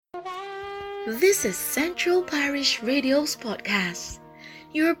This is Central Parish Radio's podcast.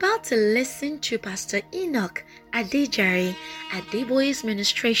 You're about to listen to Pastor Enoch Adejare Adeboye's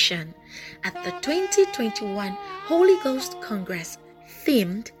ministration at the 2021 Holy Ghost Congress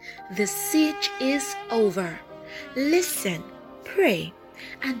themed The Siege is Over. Listen, pray,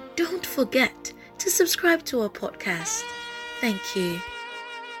 and don't forget to subscribe to our podcast. Thank you.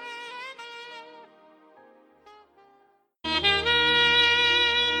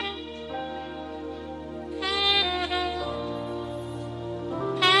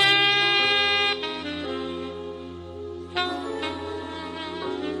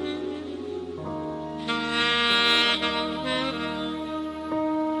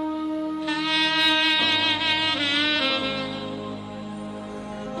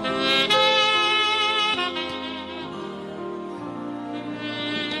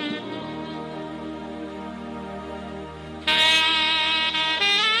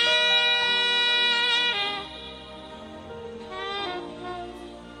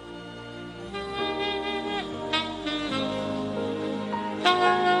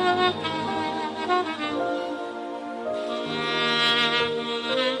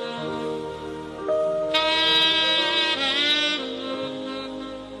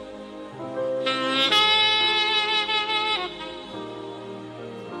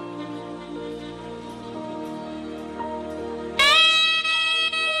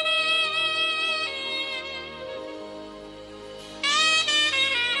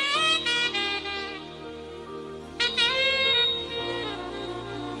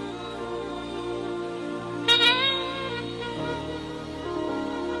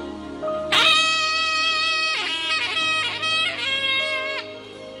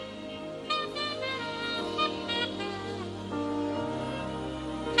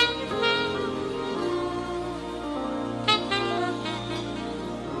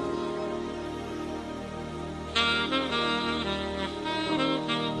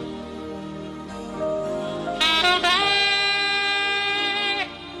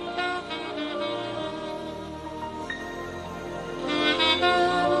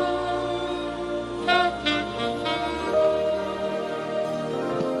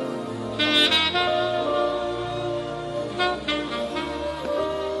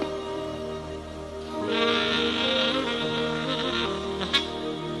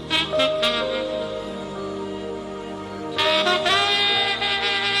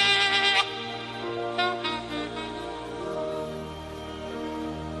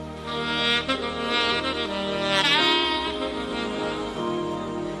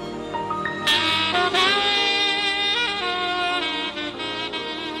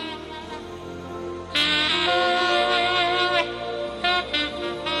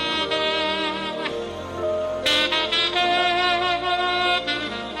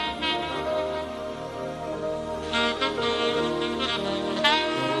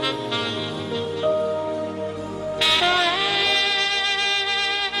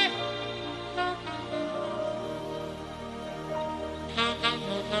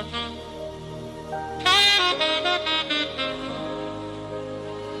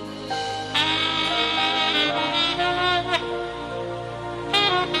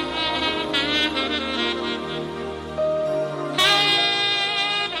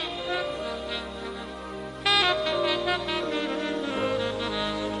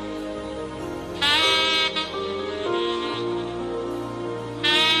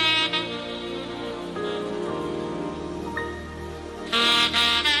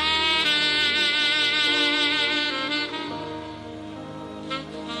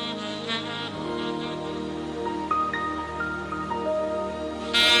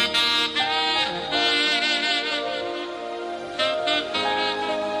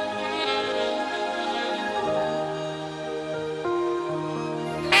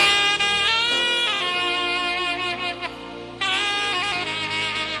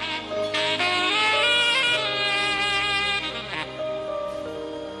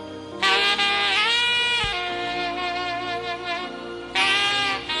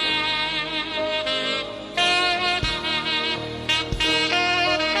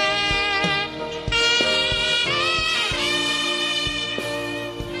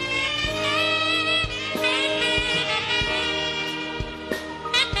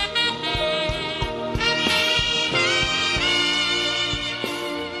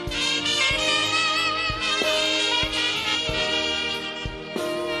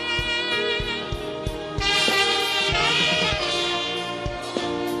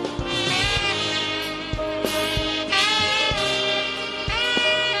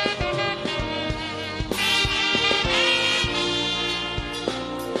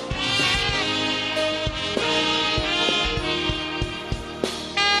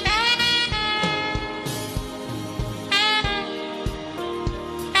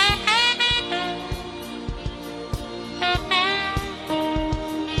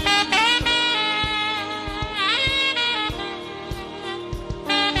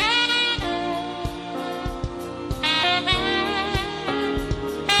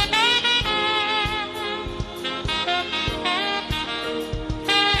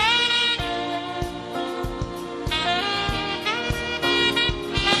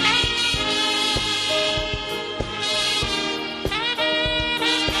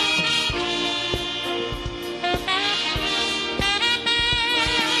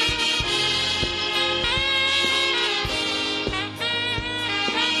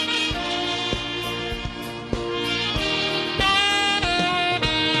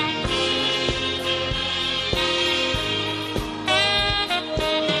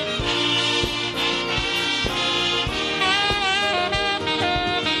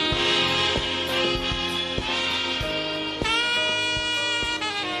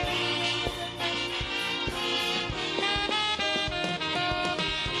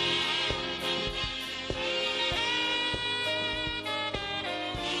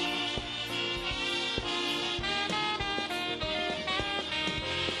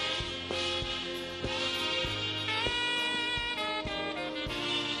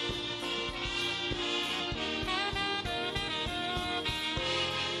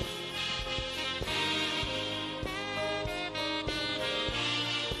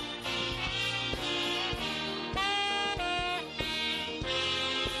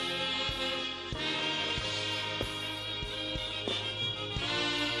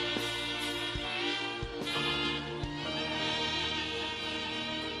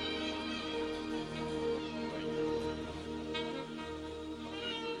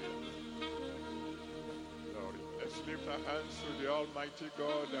 lift our hands to the Almighty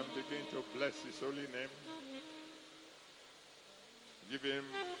God and begin to bless His holy name. Give Him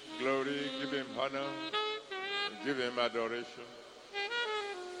glory, give Him honor, give Him adoration.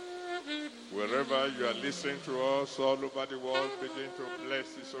 Wherever you are listening to us all over the world, begin to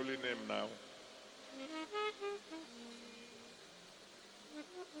bless His holy name now.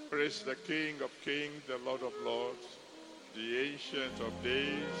 Praise the King of Kings, the Lord of Lords, the Ancient of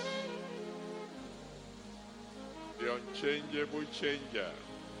Days, the unchangeable changer.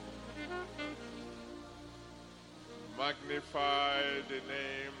 Magnify the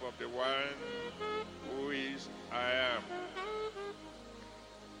name of the one who is I am.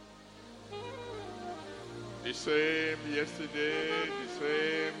 The same yesterday, the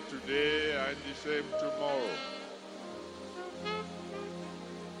same today, and the same tomorrow.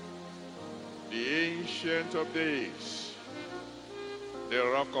 The Ancient of Days, the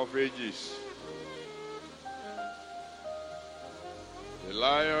Rock of Ages, the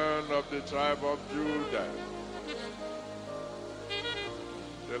Lion of the tribe of Judah,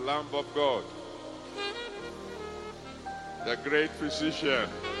 the Lamb of God, the great physician,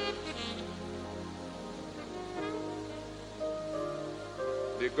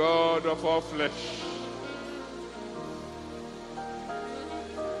 the God of all flesh,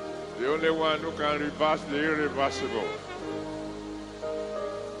 the only one who can reverse the irreversible,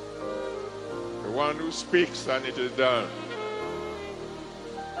 the one who speaks and it is done,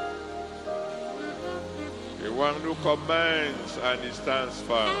 the one who commands and it stands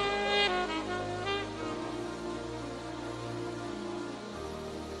firm.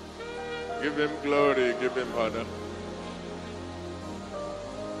 Give Him glory, give Him honor.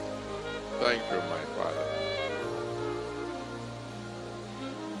 Thank you, my Father.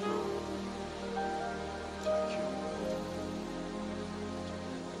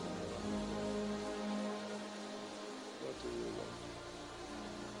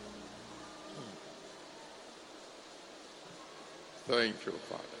 Thank you,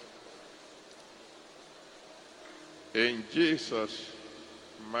 Father. In Jesus'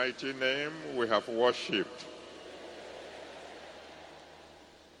 mighty name, we have worshipped.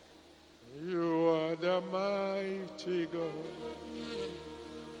 You are the mighty God,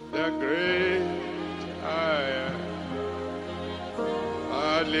 the great I am.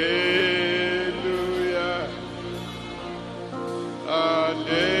 Hallelujah.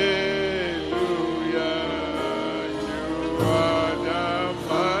 Hallelujah.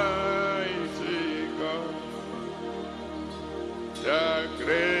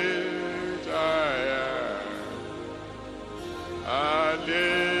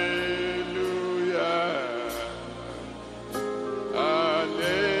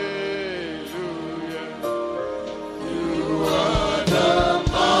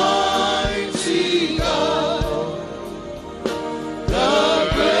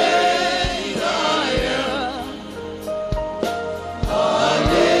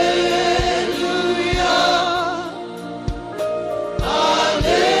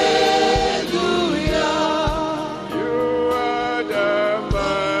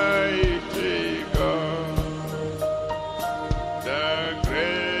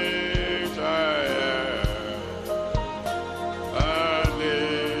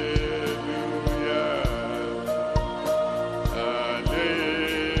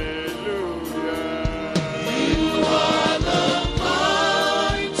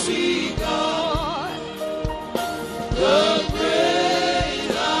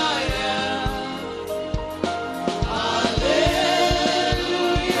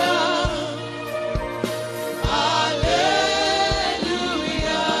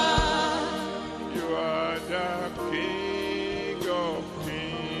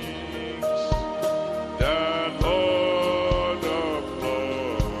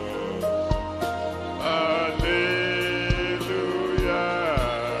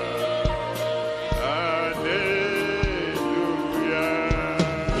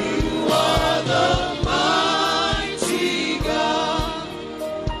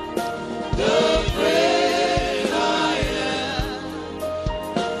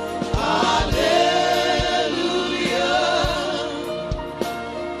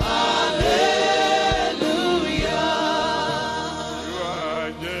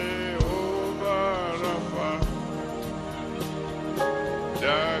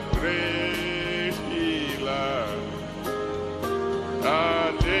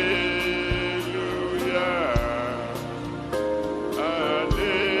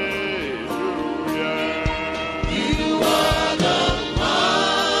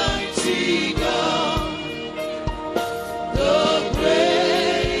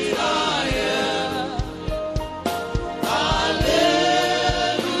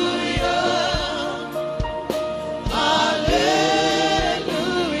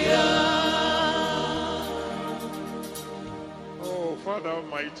 Father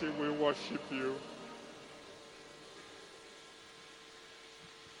Almighty, we worship you.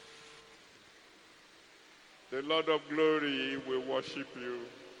 The Lord of glory, we worship you.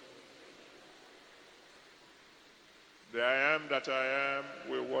 The I am that I am,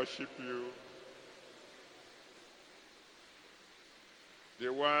 we worship you.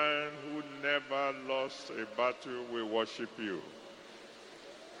 The one who never lost a battle, we worship you.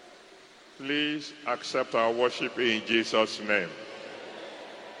 Please accept our worship in Jesus' name.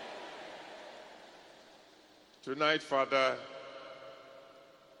 Tonight, Father,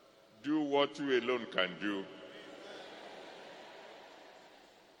 do what you alone can do.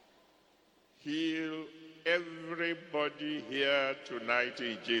 Heal everybody here tonight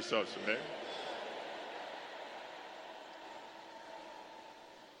in Jesus' name.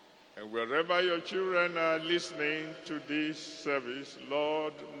 And wherever your children are listening to this service,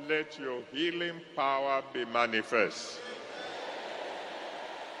 Lord, let your healing power be manifest.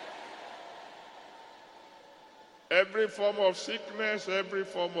 Every form of sickness, every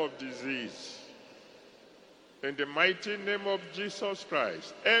form of disease, in the mighty name of Jesus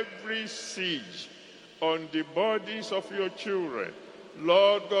Christ, every siege on the bodies of your children,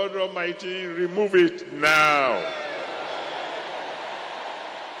 Lord God Almighty, remove it now.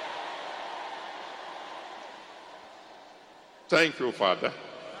 Thank you, Father.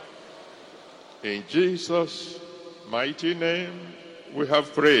 In Jesus' mighty name, we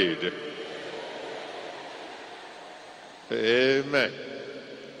have prayed. Amen.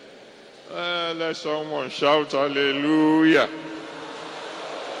 Let someone shout hallelujah.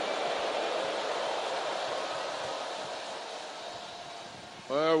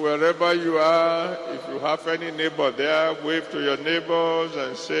 Wherever you are, if you have any neighbor there, wave to your neighbors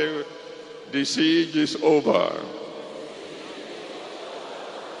and say, the siege is over.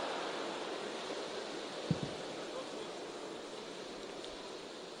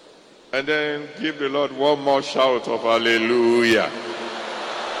 And then give the Lord one more shout of hallelujah.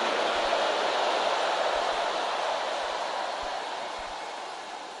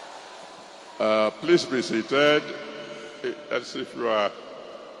 Please be seated as if you are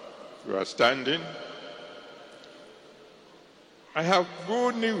standing. I have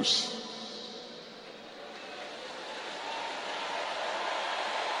good news.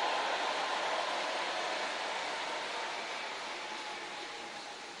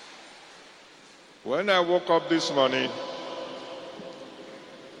 When I woke up this morning,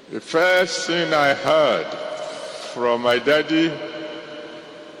 the first thing I heard from my daddy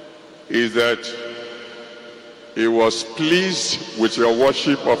is that he was pleased with your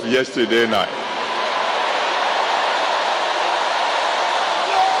worship of yesterday night.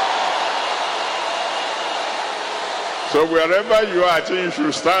 So wherever you are, I think you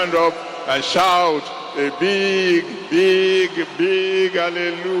should stand up and shout a big, big, big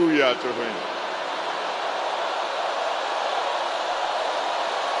hallelujah to him.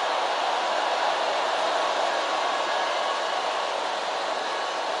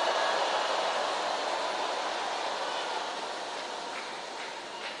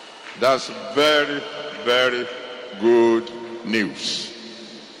 That's very, very good news.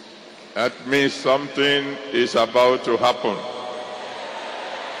 That means something is about to happen.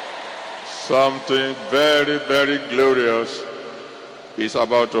 Something very, very glorious is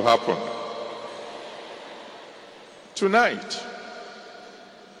about to happen. Tonight,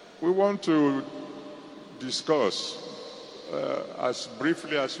 we want to discuss as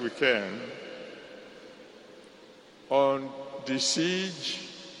briefly as we can on the siege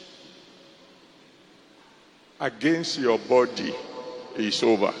against your body is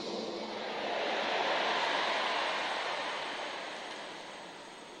over.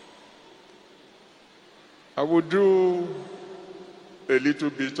 I will do a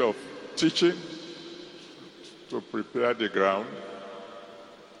little bit of teaching to prepare the ground.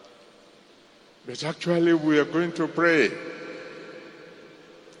 But actually we are going to pray.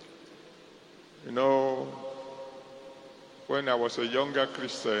 You know, when I was a younger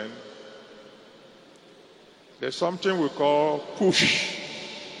Christian, there's something we call push.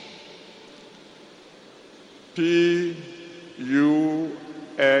 P-U-S-H.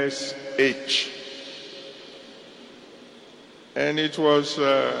 And it was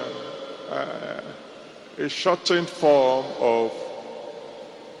a shortened form of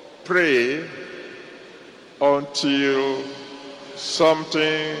pray until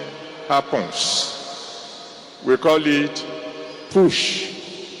something happens. We call it push.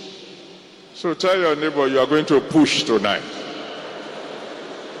 So tell your neighbor you are going to push tonight.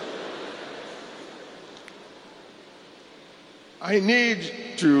 I need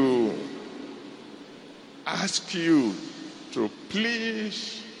to ask you to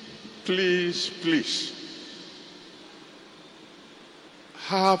please, please, please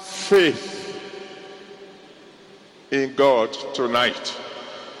have faith in God tonight.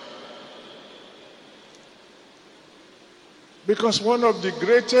 Because one of the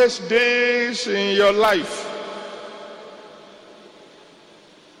greatest days in your life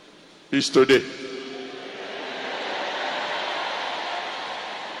is today.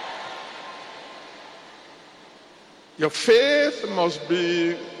 Your faith must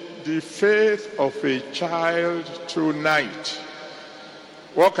be the faith of a child tonight.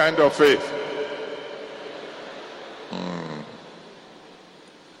 What kind of faith?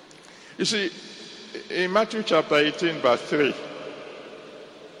 You see, in Matthew chapter 18, verse 3,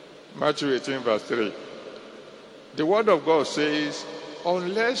 Matthew 18, verse 3, the word of God says,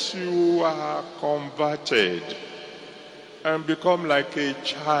 unless you are converted and become like a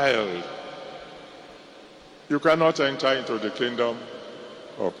child, you cannot enter into the kingdom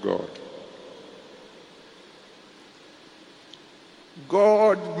of God.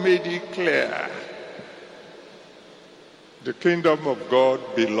 God made it clear the kingdom of God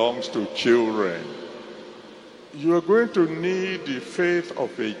belongs to children. You are going to need the faith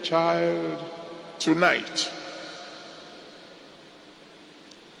of a child tonight.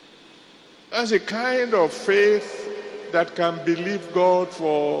 That's a kind of faith that can believe God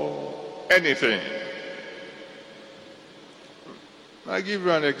for anything. I'll give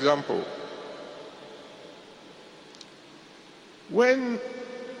you an example. When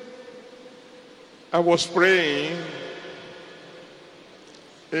I was praying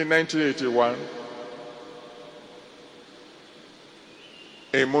in 1981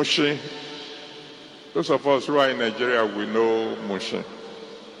 in Mushin, those of us who are in Nigeria, we know Mushin.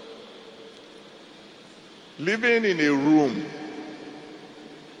 Living in a room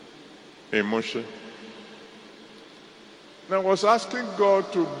in Mushin, and I was asking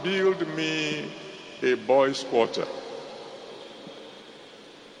God to build me a boys' quarter.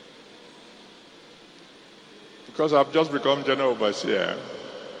 Because I've just become general overseer,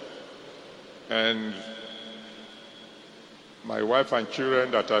 and my wife and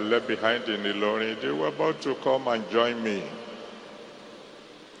children that I left behind in Ilorin, they were about to come and join me.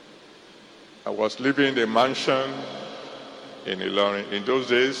 I was living in a mansion in Ilorin. In those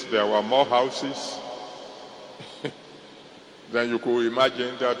days, there were more houses than you could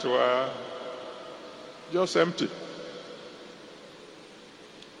imagine that were just empty.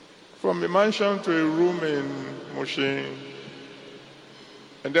 From a mansion to a room in Mushin.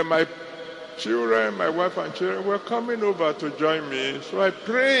 And then my children, my wife and children were coming over to join me. So I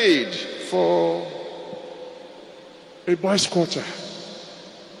prayed for a boys' quarter.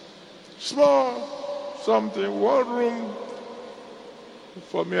 Small, something, one room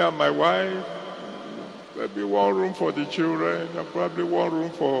for me and my wife, maybe one room for the children, and probably one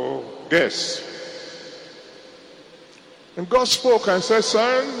room for guests. And God spoke and said,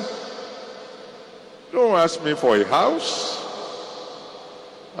 son, don't ask me for a house.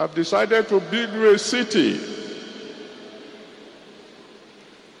 I've decided to build you a city.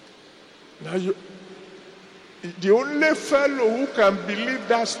 Now, the only fellow who can believe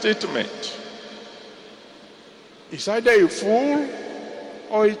that statement is either a fool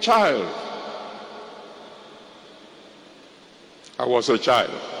or a child. I was a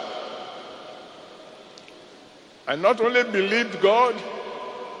child. I not only believed God,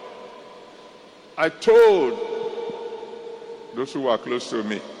 I told those who were close to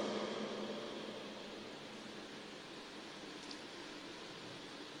me.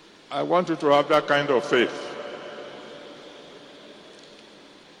 I want you to have that kind of faith.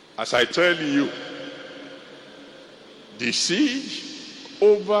 As I tell you, the siege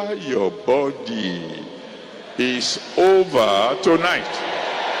over your body is over tonight.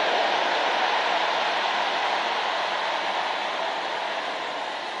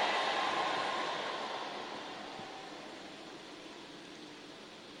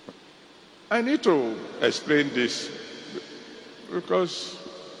 I need to explain this because,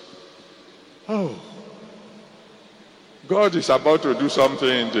 God is about to do something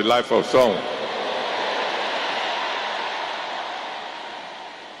in the life of someone.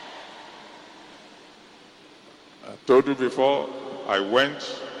 I told you before, I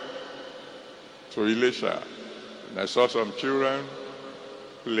went to Elisha and I saw some children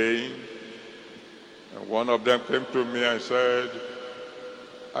playing, and one of them came to me and said,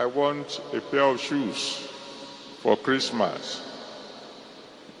 I want a pair of shoes for Christmas.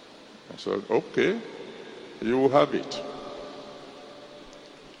 I said, okay, you will have it.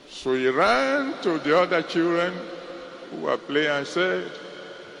 So he ran to the other children who were playing and said,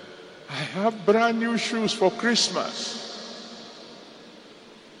 I have brand new shoes for Christmas.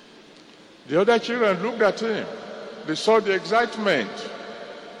 The other children looked at him. They saw the excitement.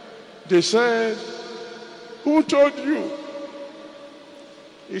 They said, "Who told you?"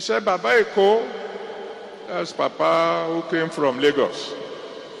 He said, "Baba Eko." That's Papa who came from Lagos.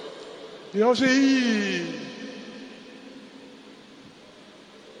 They all say, "Ee."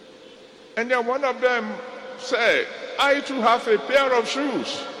 And then one of them said, "I too have a pair of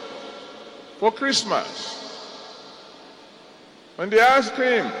shoes for Christmas." When they asked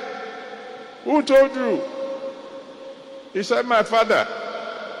him, "Who told you?" He said, "My father."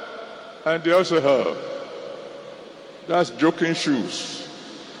 And they also heard, "That's joking shoes."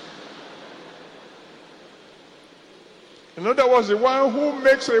 In other words, the one who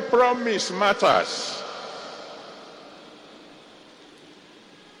makes a promise matters.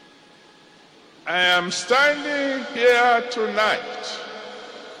 I am standing here tonight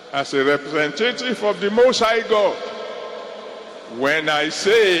as a representative of the Most High God when I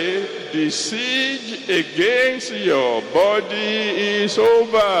say the siege against your body is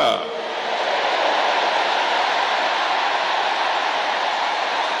over.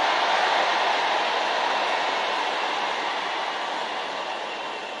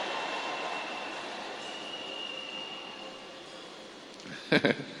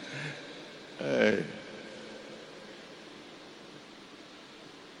 Hey.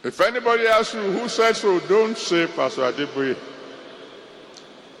 If anybody asks you who said so, don't say Pastor Adeboye.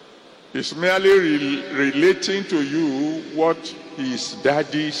 He's merely relating to you what his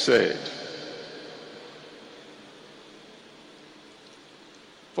daddy said.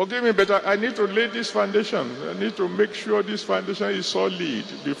 Forgive me, but I need to lay this foundation. I need to make sure this foundation is solid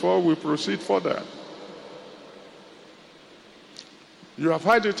before we proceed further. You have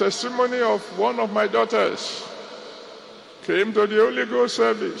heard the testimony of one of my daughters. Came to the Holy Ghost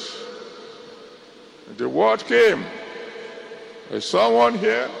service. The word came. There's someone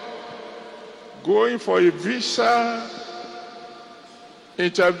here going for a visa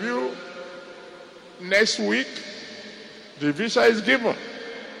interview next week. The visa is given.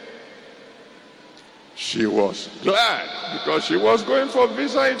 She was glad because she was going for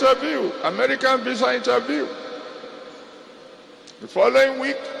visa interview, American visa interview. The following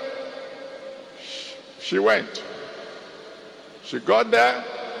week, she went. She got there.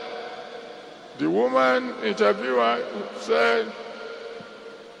 The woman interviewer said,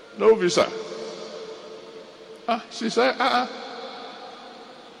 "No visa." She said,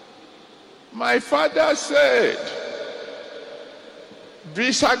 "My father said,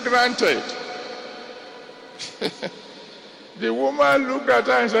 visa granted." The woman looked at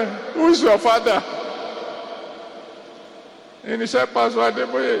her and said, "Who's your father?" And he said, "Pastor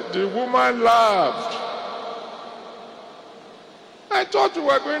Adeboye." The woman laughed. "I thought you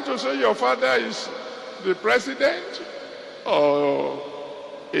were going to say your father is the president or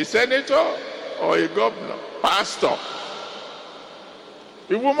a senator or a governor, pastor."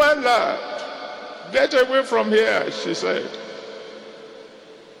 The woman laughed. "Get away from here," she said.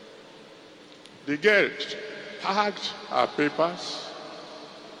 The girl packed her papers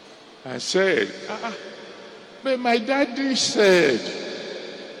and said, "But my daddy said."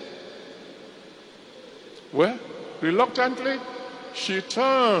 Well, reluctantly, she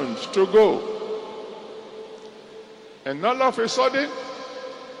turned to go. And all of a sudden,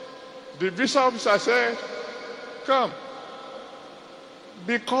 the visa officer said, "Come,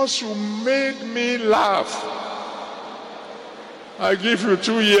 because you made me laugh, I give you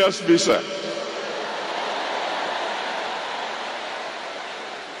 2 years visa."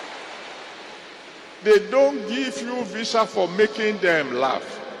 They don't give you visa for making them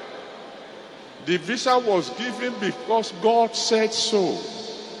laugh. The visa was given because God said so.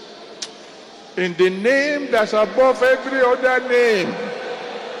 In the name that's above every other name.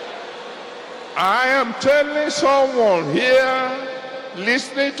 I am telling someone here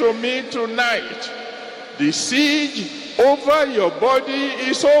listening to me tonight, the siege over your body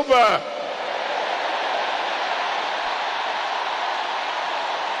is over.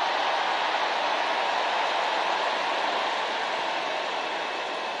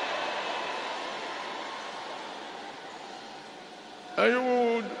 And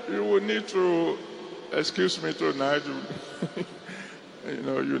you will need to excuse me tonight.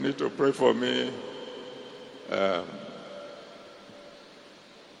 You need to pray for me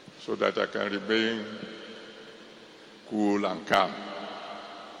so that I can remain cool and calm.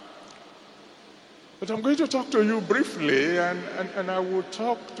 But I'm going to talk to you briefly, and I will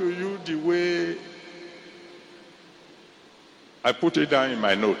talk to you the way I put it down in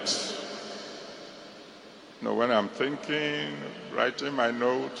my notes. When I'm thinking, writing my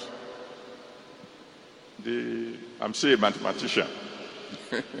notes, I'm still a mathematician.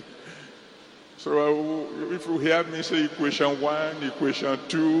 So if you hear me say equation 1, equation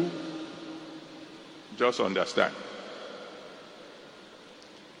 2, just understand.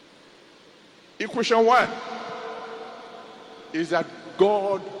 Equation 1 is that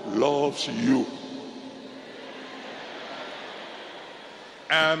God loves you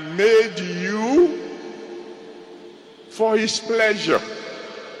and made you for his pleasure.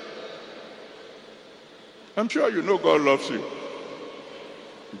 I'm sure you know God loves you.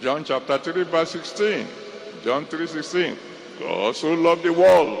 John chapter 3 verse 16. John 3:16. God so loved the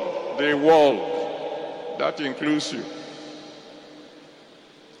world. The world. That includes you.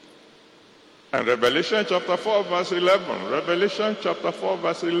 And Revelation chapter 4 verse 11. Revelation chapter 4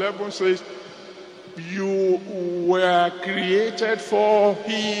 verse 11 says, you were created for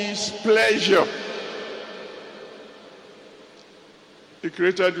his pleasure. He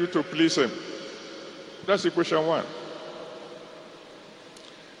created you to please him. That's equation 1.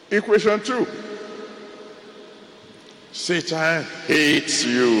 Equation 2. Satan hates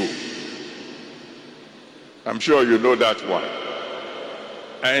you. I'm sure you know that one.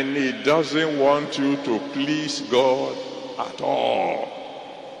 And he doesn't want you to please God at all.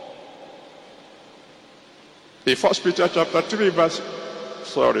 In 1 Peter chapter 5 verse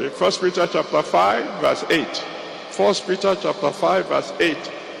 8. 1 Peter chapter 5 verse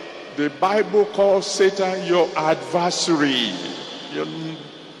 8. The Bible calls Satan your adversary. Your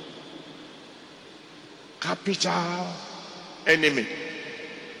capital enemy.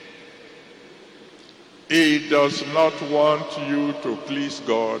 He does not want you to please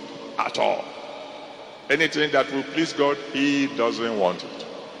God at all. Anything that will please God, he doesn't want it.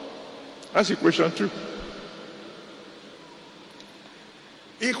 That's equation 2.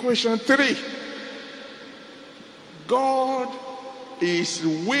 Equation 3. God is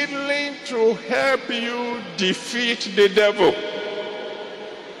willing to help you defeat the devil.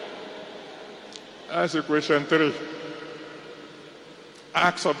 That's equation 3.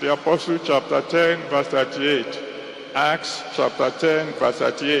 Acts of the Apostle chapter 10 verse 38. Acts chapter 10 verse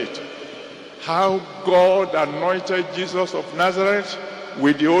 38. How God anointed Jesus of Nazareth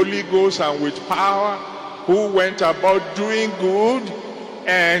with the Holy Ghost and with power, who went about doing good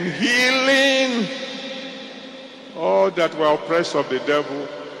and healing all that were oppressed of the devil,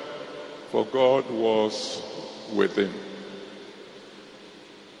 for God was with him.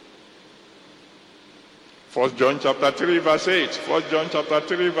 1 John chapter 3 verse 8. 1 John chapter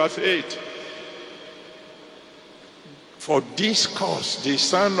 3 verse 8. For this cause the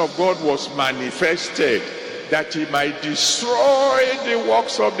Son of God was manifested, that he might destroy the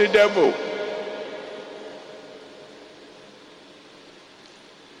works of the devil.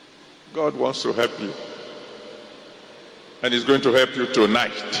 God wants to help you. And he's going to help you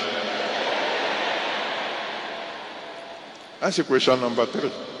tonight. That's equation number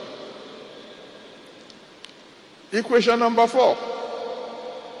 3. Equation number 4.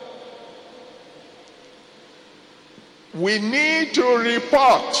 We need to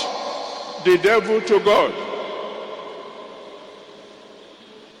report the devil to God.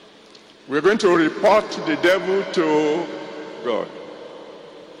 We're going to report the devil to God.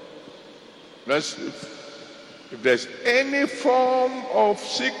 If there's any form of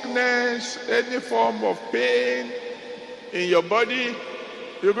sickness, any form of pain in your body,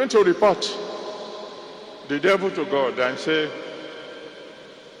 you're going to report the devil to God and say,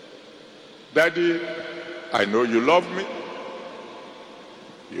 Daddy, I know you love me.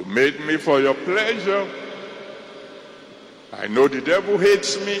 You made me for your pleasure. I know the devil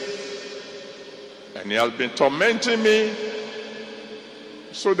hates me, and he has been tormenting me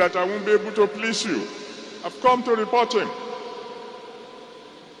so that I won't be able to please you. I've come to report him.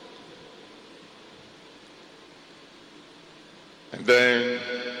 And then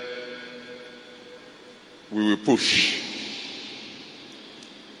we will push.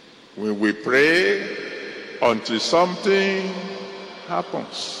 We will pray until something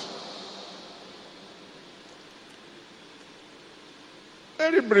happens.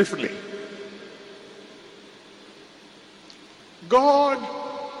 Very briefly, God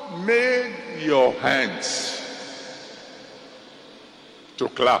made your hands to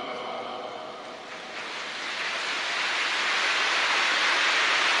clap.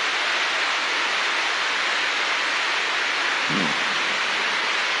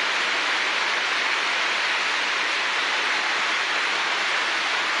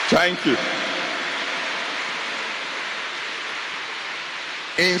 Thank you.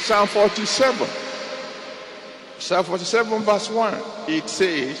 In Psalm 47 verse 1, it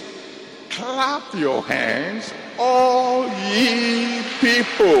says, clap your hands, all ye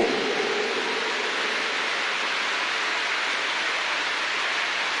people.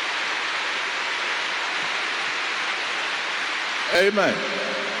 Amen.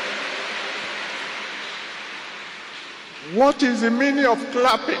 What is the meaning of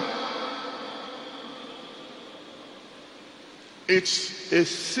clapping? It's a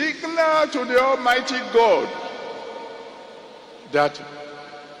signal to the Almighty God that,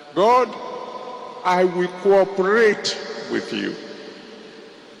 God, I will cooperate with you.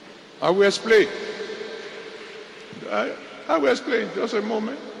 I will explain. I will explain. Just a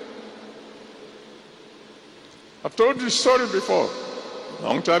moment. I've told this story before,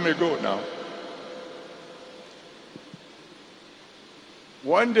 long time ago now.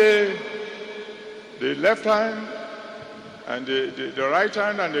 One day, the left hand and the right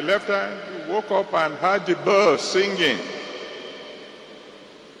hand and the left hand woke up and heard the birds singing.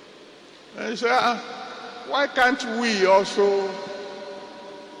 And he said, why can't we also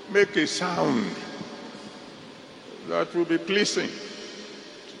make a sound that will be pleasing?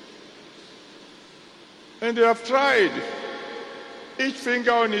 And they have tried, each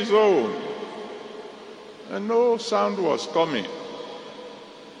finger on his own, and no sound was coming.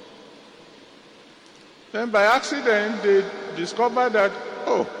 Then by accident, they discovered that,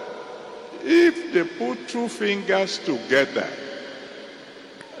 if they put two fingers together,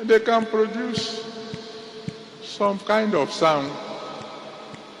 they can produce some kind of sound.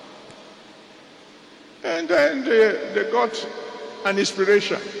 And then they got an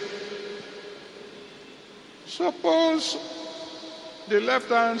inspiration. Suppose the left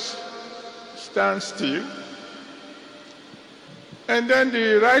hand stands still, and then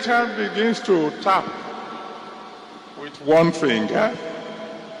the right hand begins to tap with one finger.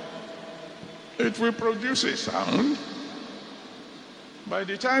 It will produce a sound. By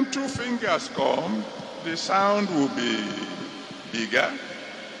the time two fingers come, the sound will be bigger.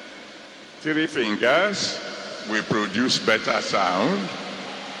 Three fingers will produce better sound.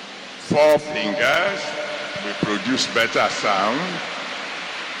 Four fingers will produce better sound.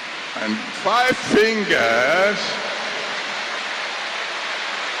 And 5 fingers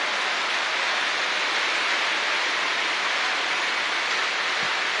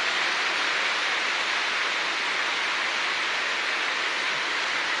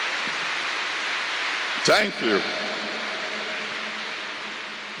Thank you.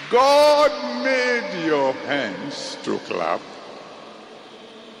 God made your hands to clap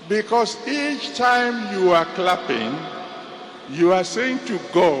because each time you are clapping, you are saying to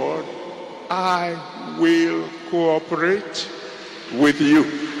God, I will cooperate with you.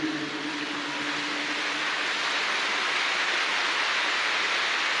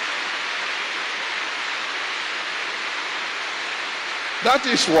 That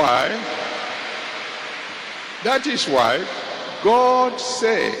is why God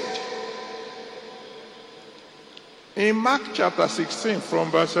said in Mark chapter 16 from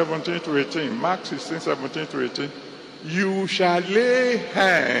verse 17 to 18, Mark 16, 17 to 18, you shall lay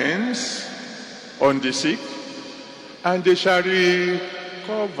hands on the sick and they shall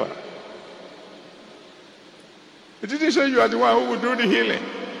recover. It didn't say you are the one who will do the healing.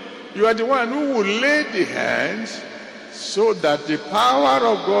 You are the one who will lay the hands so that the power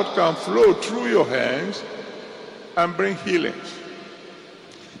of God can flow through your hands and bring healings.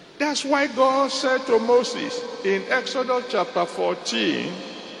 That's why God said to Moses in Exodus chapter 14,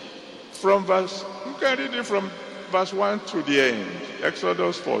 from verse, you can read it from verse 1 to the end.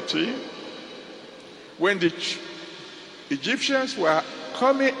 Exodus 14, when the Egyptians were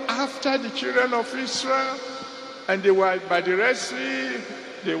coming after the children of Israel, and they were by the Red Sea,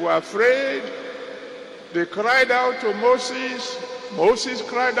 they were afraid. They cried out to Moses. Moses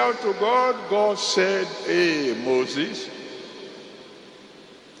cried out to God. God said, hey, Moses,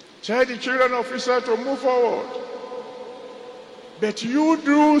 tell the children of Israel to move forward. But you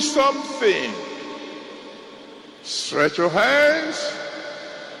do something. Stretch your hands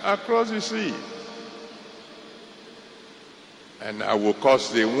across the sea. And I will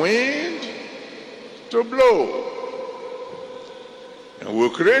cause the wind to blow. And we'll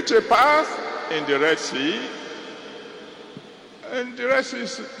create a path in the Red Sea. And the rest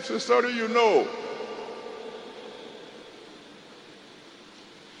is the story you know.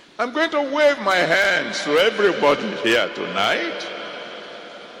 I'm going to wave my hands to everybody here tonight.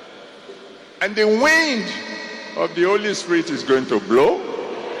 And the wind of the Holy Spirit is going to blow.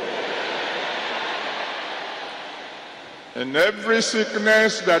 And every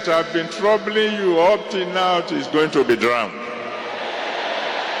sickness that has been troubling you up till now is going to be drowned.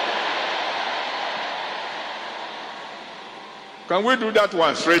 Can we do that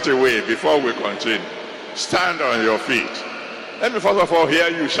one straight away before we continue? Stand on your feet. Let me first of all hear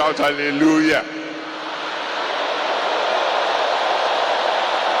you shout hallelujah.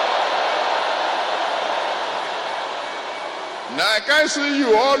 Now I can't see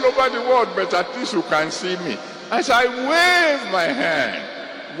you all over the world, but at least you can see me. As I wave my hand,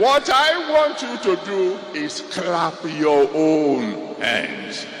 what I want you to do is clap your own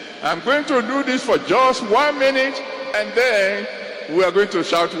hands. I'm going to do this for just 1 minute, and then we are going to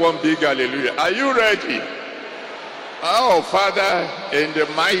shout one big hallelujah. Are you ready? Oh, Father, in the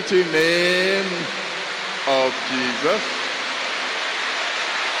mighty name of Jesus,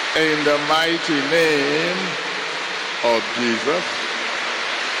 in the mighty name of Jesus,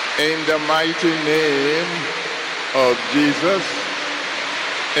 in the mighty name of Jesus,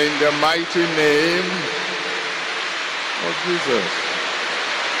 in the mighty name of Jesus.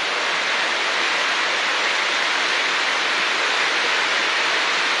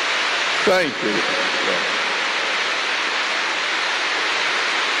 Thank you, Lord.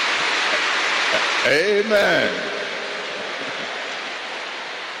 Amen.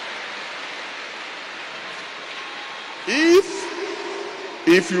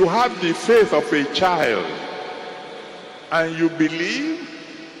 If you have the faith of a child and you believe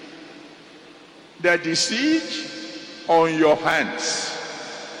that the siege on your hands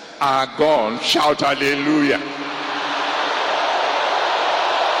are gone, shout hallelujah.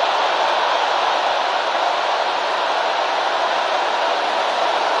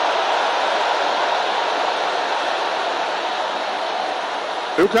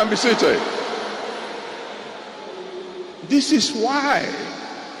 You can be seated. This is why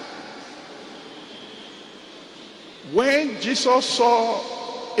when Jesus saw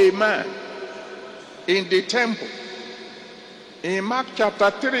a man in the temple, in Mark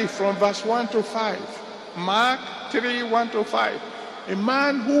chapter 3 from verse 1 to 5, Mark 3, 1 to 5, a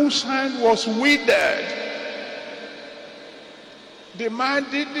man whose hand was withered. The man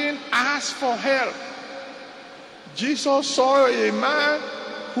didn't ask for help. Jesus saw a man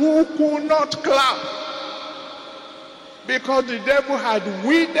who could not clap because the devil had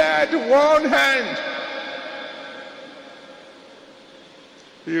withered one hand.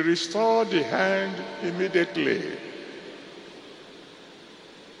 He restored the hand immediately.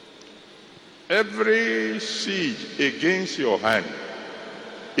 Every siege against your hand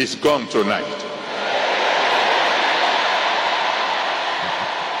is gone tonight.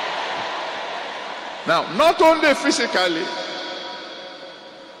 Now, not only physically,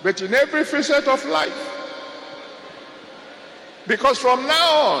 but in every facet of life. Because from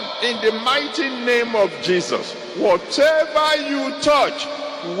now on, in the mighty name of Jesus, whatever you touch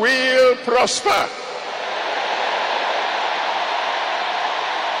will prosper.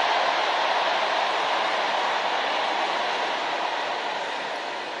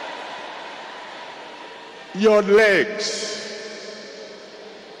 Your legs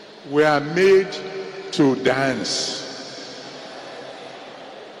were made to dance.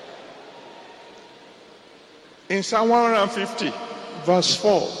 In Psalm 150, verse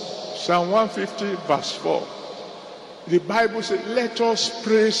 4, Psalm 150, verse 4, the Bible says, let us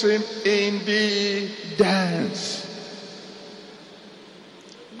praise him in the dance.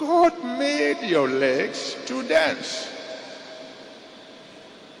 God made your legs to dance.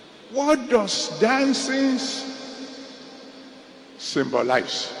 What does dancing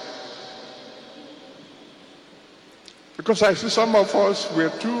symbolize? Because I see some of us, we're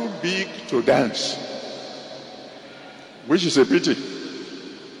too big to dance, which is a pity.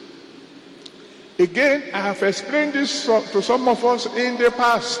 Again, I have explained this to some of us in the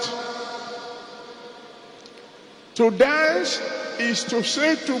past. To dance is to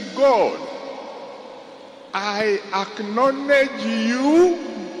say to God, I acknowledge you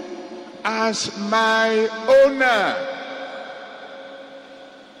as my owner.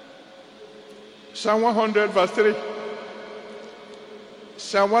 Psalm 100 verse 3.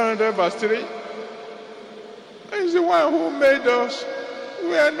 Psalm 100 verse 3. He's the one who made us.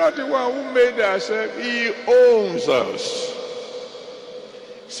 We are not the one who made ourselves. He owns us.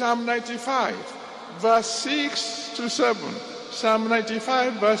 Psalm 95 verse 6 to 7. Psalm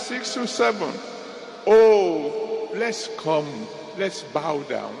 95 verse 6 to 7. Oh, let's come, let's bow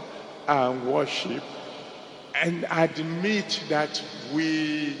down and worship and admit that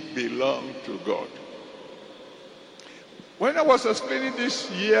we belong to God. When I was explaining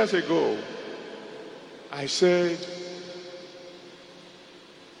this years ago, I said,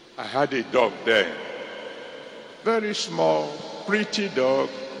 I had a dog there, very small, pretty dog.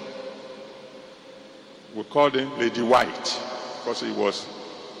 We called him Lady White because he was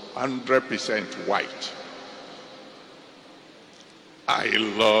 100% white. I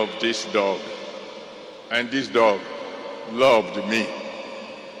loved this dog, and this dog loved me.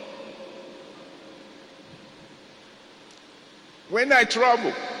 When I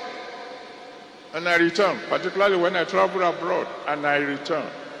travel, And I return, particularly when I travel abroad, and I return.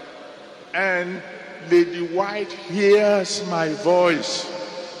 And Lady White hears my voice.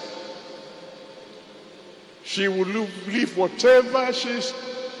 She will leave whatever she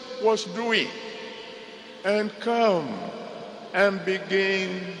was doing and come and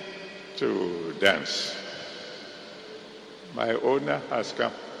begin to dance. My owner has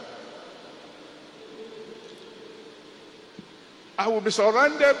come. I will be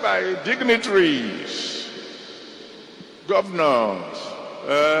surrounded by dignitaries, governors.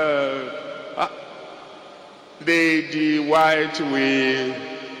 Lady White will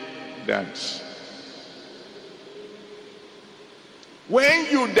dance. When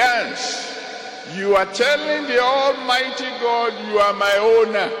you dance, you are telling the Almighty God, you are my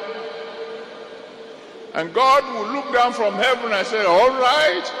owner. And God will look down from heaven and say, all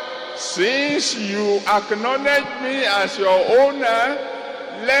right, since you acknowledge me as your owner,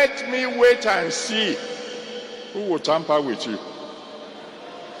 let me wait and see who will tamper with you.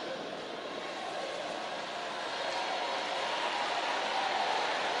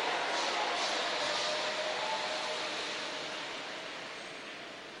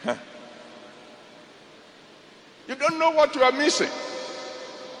 You don't know what you are missing.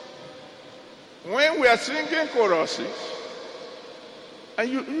 When we are singing choruses, and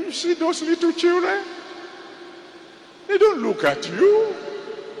you see those little children, they don't look at you.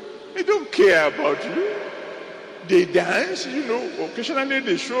 They don't care about you. They dance, occasionally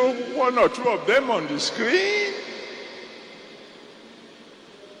they show one or two of them on the screen.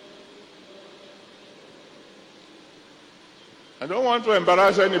 I don't want to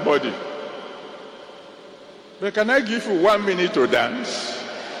embarrass anybody. But can I give you 1 minute to dance?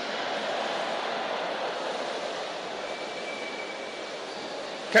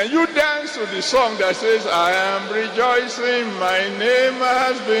 Can you dance to the song that says, I am rejoicing, my name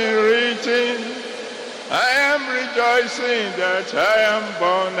has been written. I am rejoicing that I am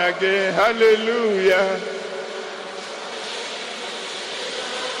born again. Hallelujah.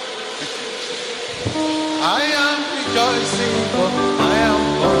 I am rejoicing, for I am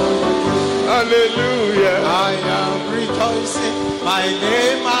born again. Hallelujah. I am rejoicing, my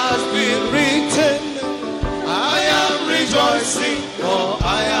name has been written. I am rejoicing, for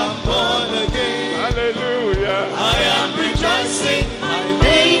I am born again. Hallelujah. I am rejoicing, my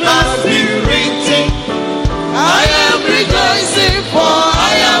name has been written. I am rejoicing, for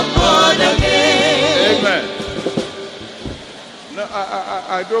I am born again. Amen. No,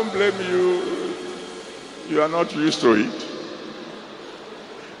 I don't blame you. You are not used to it.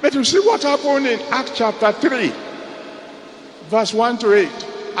 But you see what happened in Acts chapter 3, verse 1 to 8.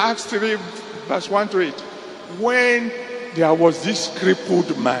 Acts 3, verse 1 to 8. When there was this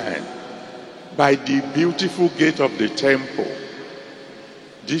crippled man by the beautiful gate of the temple,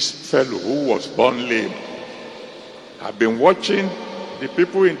 this fellow who was born lame had been watching the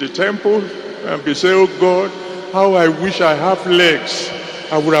people in the temple and be saying, oh God, how I wish I have legs.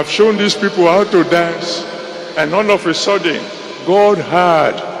 I would have shown these people how to dance. And all of a sudden, God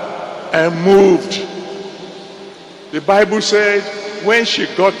heard and moved. The Bible said when she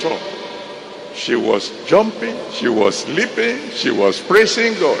got up, she was jumping, she was leaping, she was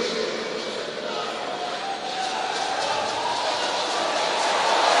praising God.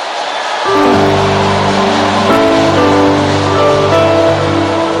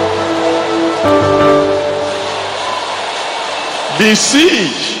 The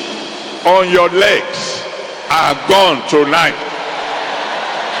siege on your legs are gone tonight.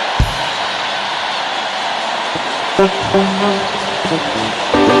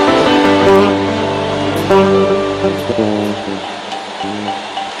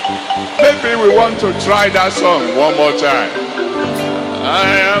 Maybe we want to try that song one more time.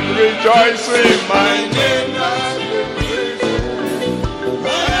 I am rejoicing, my name has been written. I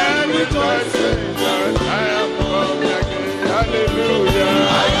am rejoicing that I am born again. Hallelujah.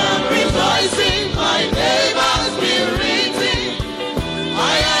 I am rejoicing, my name has been written.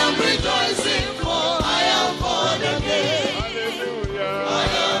 I am rejoicing, for I am born again. Hallelujah. I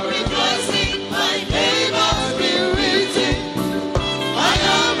am rejoicing, my name has been written. I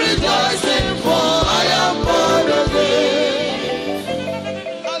am rejoicing, for I am born again.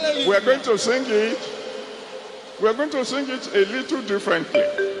 Hallelujah. We're going to sing it. We're going to sing it a little differently.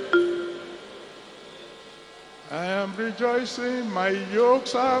 I am rejoicing, my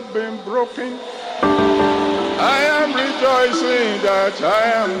yokes have been broken. I am rejoicing that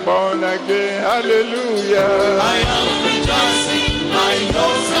I am born again. Hallelujah. I am rejoicing, my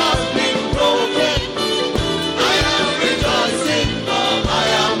yokes have been broken. I am rejoicing, for I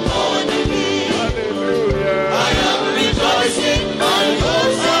am born again. Hallelujah. I am rejoicing, my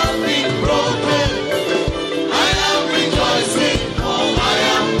yokes have been broken.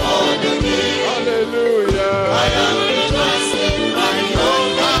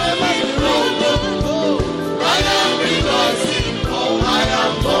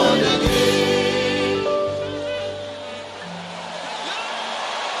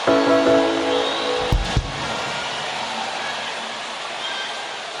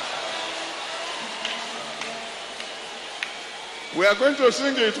 are going to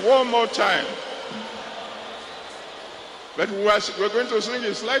sing it one more time. But we're going to sing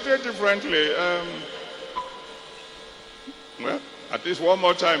it slightly differently. Well, at least one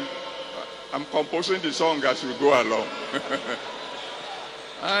more time. I'm composing the song as we go along.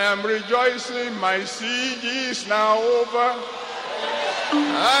 I am rejoicing, my siege is now over.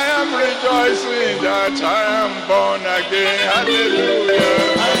 I am rejoicing that I am born again. Hallelujah.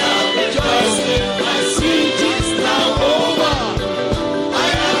 I am rejoicing, my siege is now over. I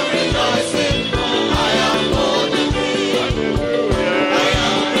am rejoicing, for I am born again. Hallelujah. I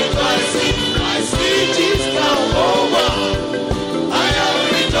am rejoicing, my siege is now over. I am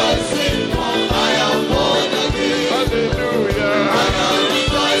rejoicing, for I am born again. Hallelujah. I am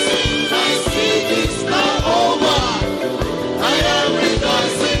rejoicing, my siege is now over. I am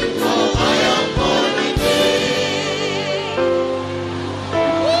rejoicing, for I am born again.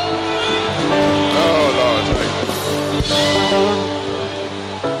 Oh, Lord, thank you.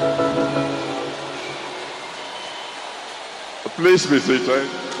 Please be seated.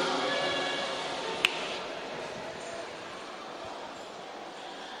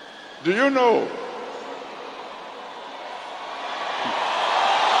 Do you know?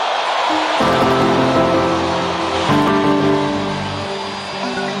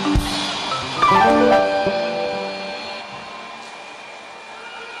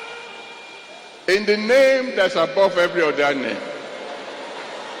 In the name that's above every other name,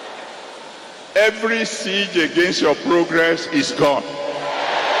 every siege against your progress is gone.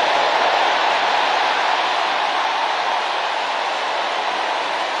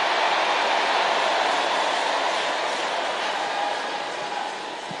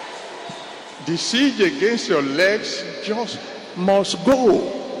 The siege against your legs just must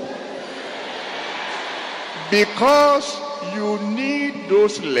go. Because you need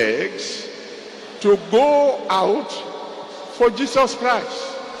those legs to go out for Jesus Christ.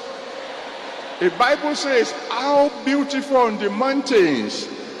 The Bible says, how beautiful on the mountains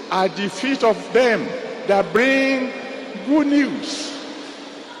are the feet of them that bring good news.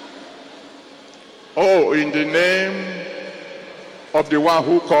 Oh, in the name of the one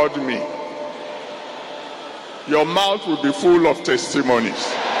who called me, your mouth will be full of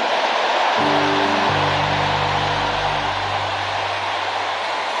testimonies.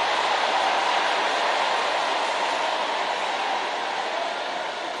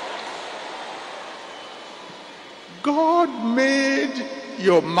 God made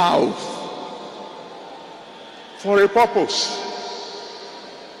your mouth for a purpose.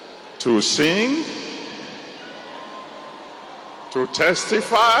 To sing, to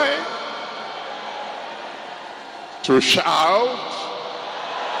testify, to shout,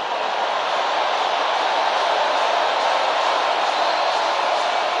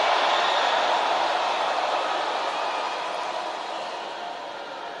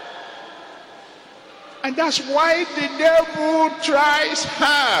 and that's why the devil tries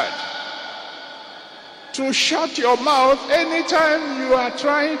hard to shut your mouth anytime you are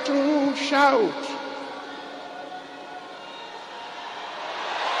trying to shout.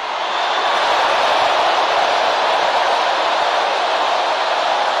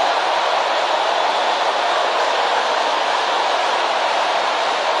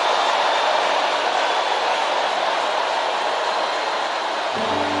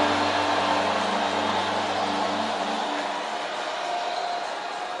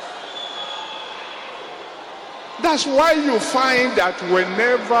 That's why you find that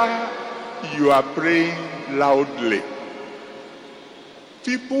whenever you are praying loudly,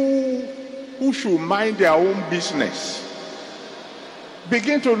 people who should mind their own business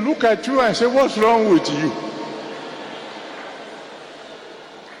begin to look at you and say, what's wrong with you?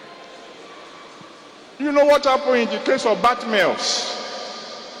 You know what happened in the case of Bartimaeus?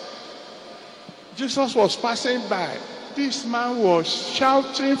 Jesus was passing by. This man was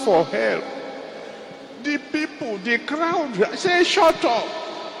shouting for help. The people, the crowd, say, shut up.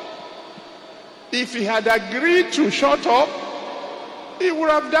 If he had agreed to shut up, he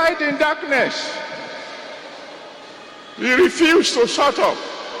would have died in darkness. He refused to shut up.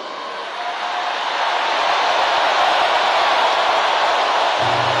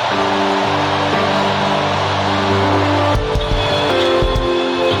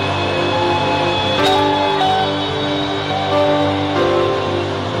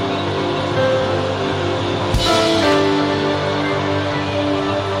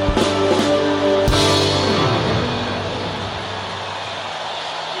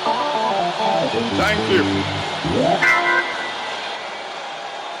 Thank you.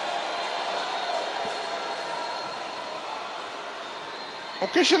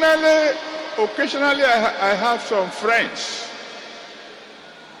 Occasionally I have some friends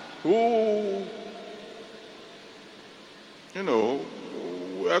who,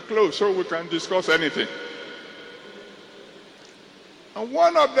 we are close so we can discuss anything. And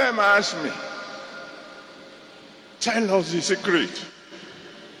one of them asked me, tell us the secret.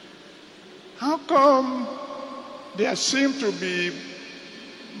 How come there seem to be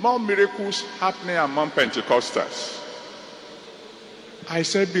more miracles happening among Pentecostals? I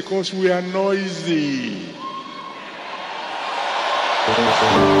said, because we are noisy.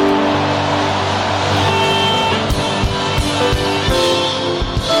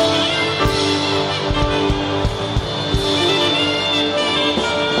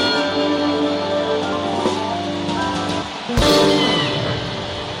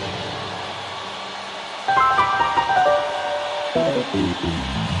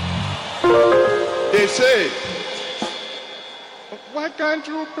 They say, why can't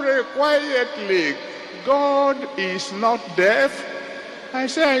you pray quietly? God is not deaf. I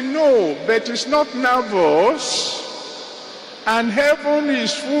say, I know, but it's not nervous. And heaven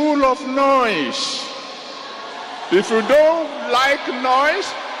is full of noise. If you don't like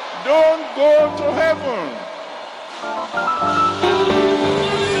noise, don't go to heaven.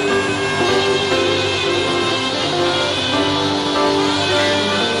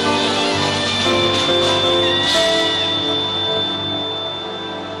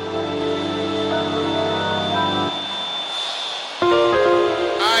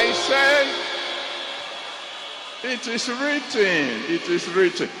 It is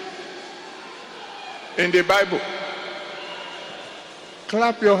written in the Bible.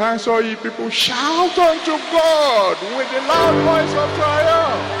 Clap your hands, all ye people, shout unto God with the loud voice of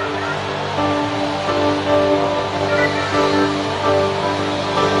triumph.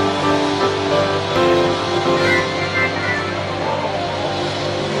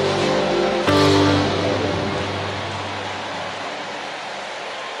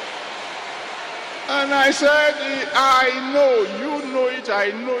 And I said, I know, you know it,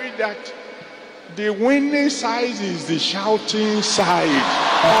 I know it, that the winning side is the shouting side.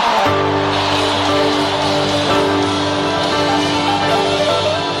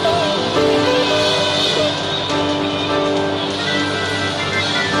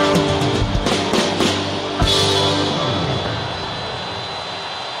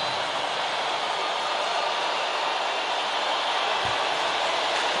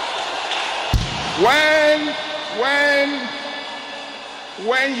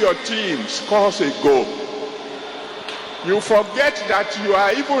 When your team scores a goal, you forget that you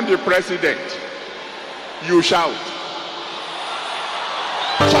are even the president. You shout.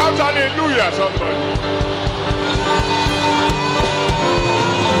 Shout hallelujah, somebody.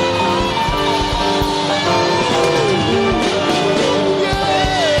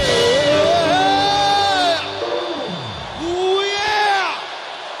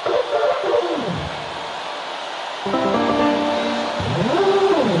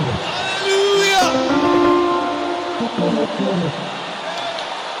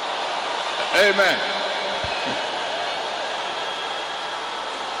 Amen.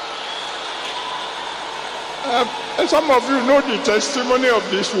 Some of you know the testimony of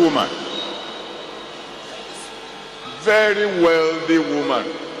this woman. Very wealthy woman.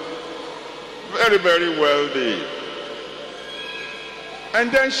 Very, very wealthy.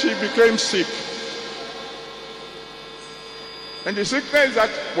 And then she became sick. And the sickness is that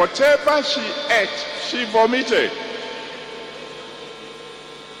whatever she ate, she vomited.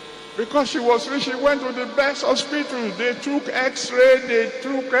 Because she was rich, she went to the best hospital. They took X-ray, they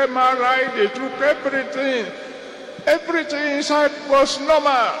took MRI, they took everything. Everything inside was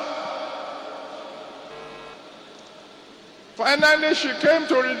normal. Finally, she came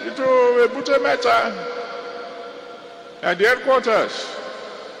to Butemeta at the headquarters.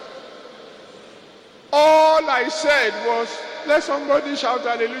 All I said was, let somebody shout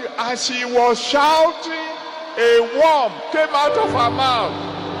hallelujah. As she was shouting, a worm came out of her mouth.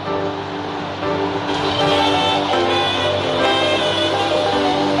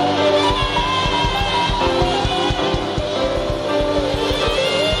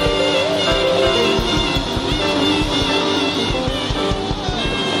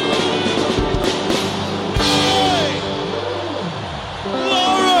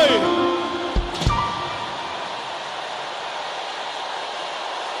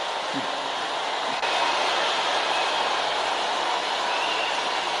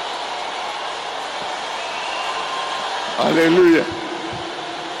 Hallelujah.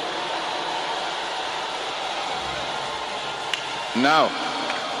 Now,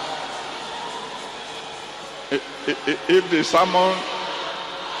 if the sermon,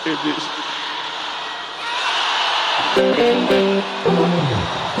 if this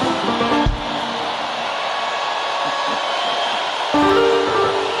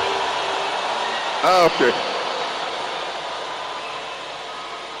Okay.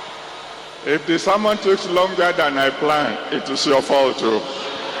 If the sermon takes longer than I planned, it is your fault too.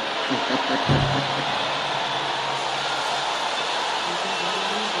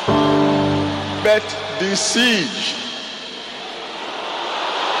 But the siege,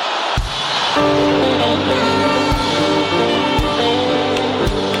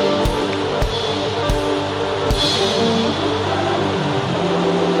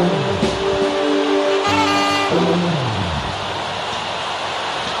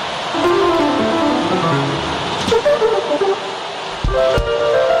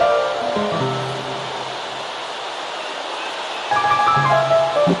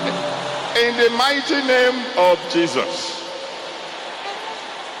 in the mighty name of Jesus,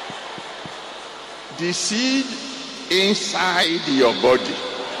 the seed inside your body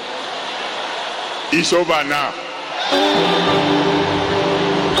is over now.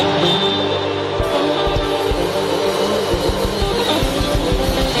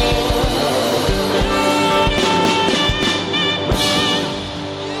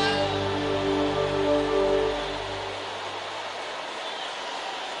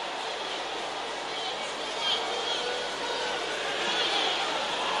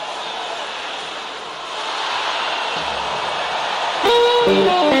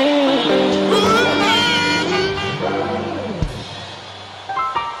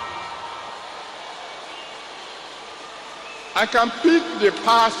 I can pick the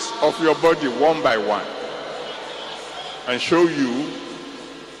parts of your body one by one and show you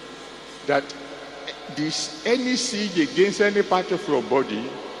that any siege against any part of your body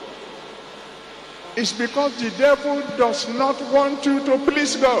is because the devil does not want you to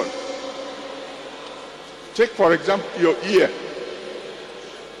please God. Take, for example, your ear.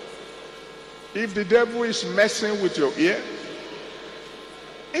 If the devil is messing with your ear,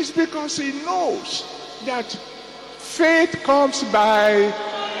 it's because he knows that faith comes by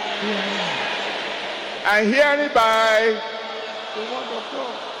hearing, and hearing by the word of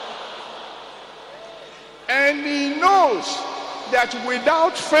God. And he knows that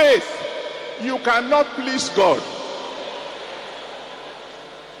without faith, you cannot please God.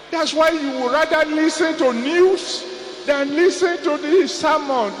 That's why you would rather listen to news than listen to the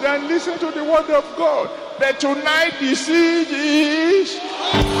sermon, than listen to the word of God. But tonight the seed is...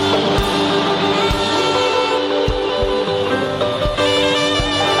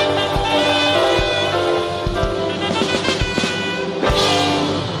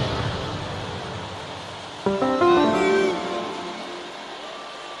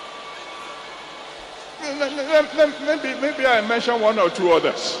 Maybe I mention one or two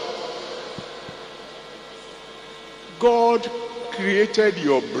others. God created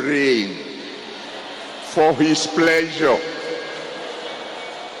your brain for his pleasure.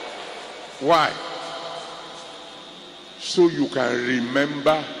 Why? So you can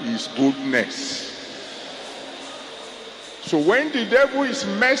remember his goodness. So when the devil is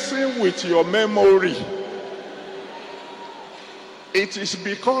messing with your memory, it is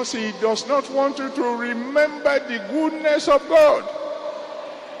because he does not want you to remember the goodness of God.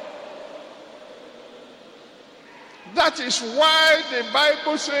 That is why the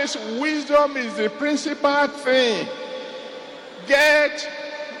Bible says wisdom is the principal thing. Get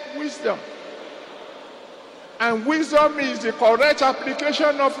wisdom. And wisdom is the correct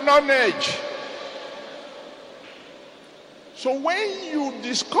application of knowledge. So when you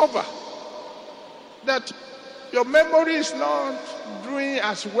discover that your memory is not doing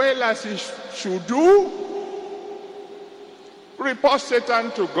as well as it should do, report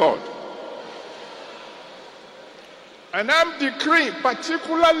Satan to God. And I'm decreeing,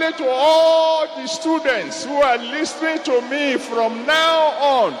 particularly to all the students who are listening to me from now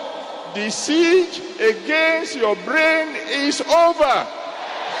on, the siege against your brain is over.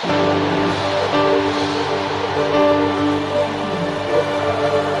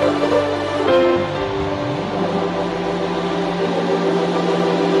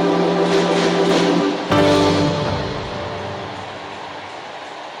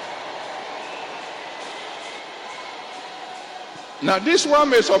 Now this one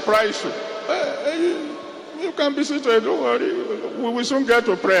may surprise you. You can be seated, don't worry. We will soon get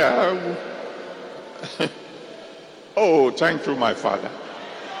to prayer. Oh, thank you, my Father.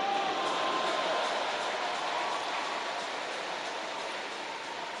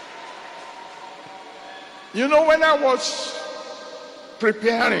 You know, when I was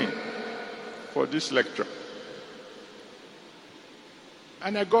preparing for this lecture,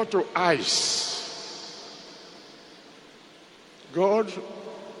 and I got to eyes, God,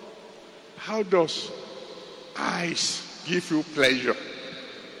 how does eyes give you pleasure?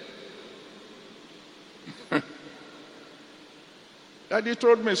 Daddy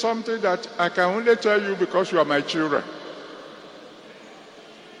told me something that I can only tell you because you are my children.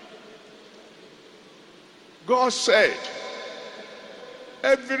 God said,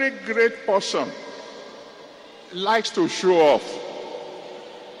 every great person likes to show off.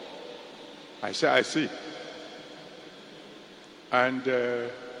 I said, I see. And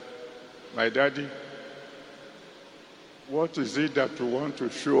my daddy, what is it that you want to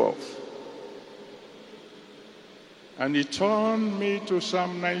show off? And he turned me to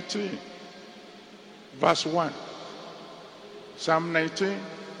Psalm 19, verse 1. Psalm 19,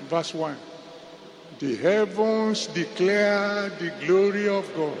 verse 1. The heavens declare the glory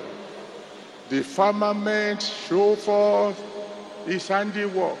of God. The firmament show forth his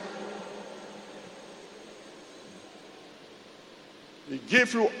handiwork. He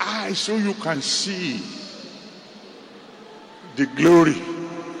gave you eyes so you can see the glory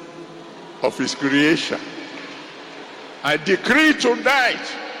of his creation. I decree tonight,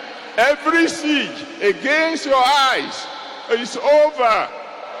 every siege against your eyes is over.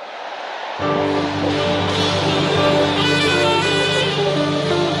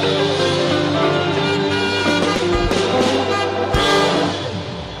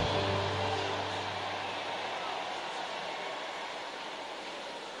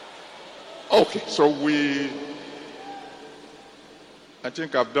 Okay, so I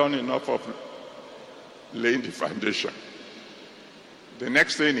think I've done enough of laying the foundation. The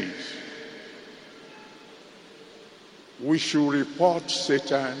next thing is, we should report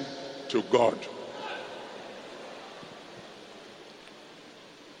Satan to God.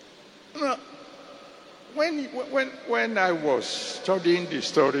 Now, when I was studying the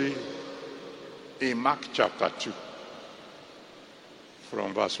story in Mark chapter 2,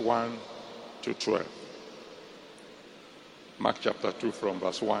 from verse 1 to 12. Mark chapter 2 from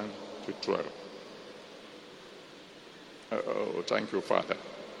verse 1 to 12. Oh, thank you, Father.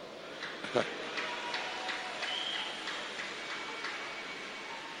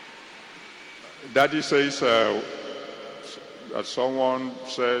 Daddy says that someone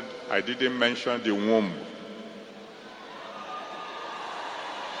said I didn't mention the womb.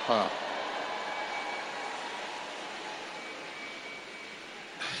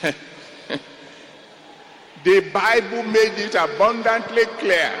 The Bible made it abundantly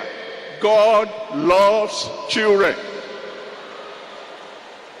clear. God loves children.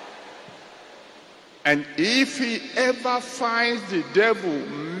 And if he ever finds the devil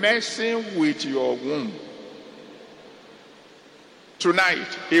messing with your womb, tonight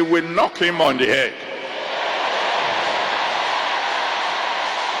he will knock him on the head.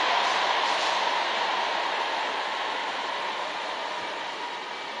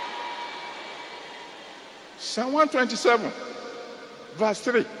 Psalm 127, verse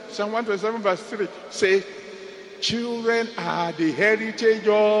 3. Psalm 127, verse 3 say, children are the heritage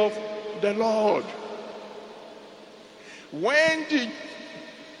of the Lord. When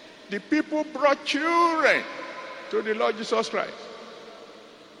the people brought children to the Lord Jesus Christ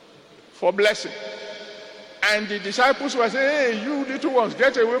for blessing, and the disciples were saying, hey, you little ones,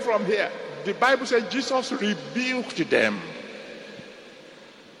 get away from here. The Bible said Jesus rebuked them.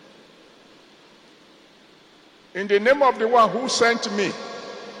 In the name of the one who sent me,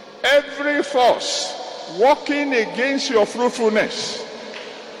 every force working against your fruitfulness,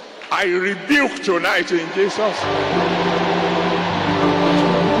 I rebuke tonight in Jesus' name.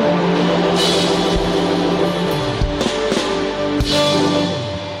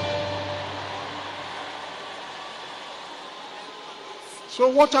 So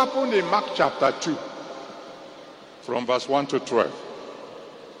what happened in Mark chapter 2, from verse 1 to 12?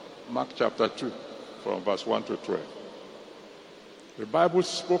 Mark chapter 2. From verse 1 to 12. The Bible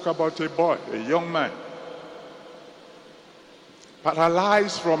spoke about a boy, a young man,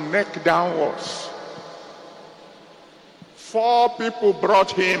 paralyzed from neck downwards. 4 people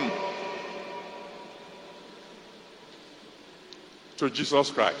brought him to Jesus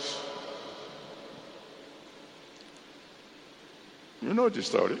Christ. You know the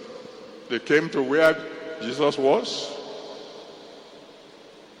story. They came to where Jesus was.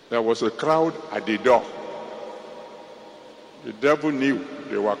 There was a crowd at the door. The devil knew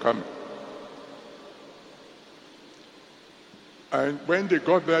they were coming. And when they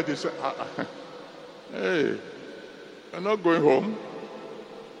got there, they said, hey, we're not going home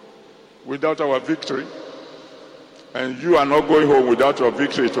without our victory. And you are not going home without your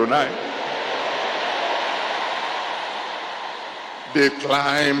victory tonight. They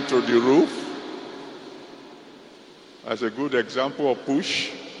climbed to the roof. As a good example of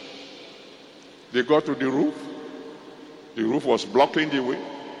push. They got to the roof. The roof was blocking the way.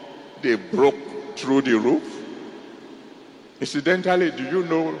 They broke through the roof. Incidentally, do you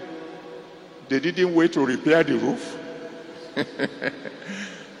know they didn't wait to repair the roof?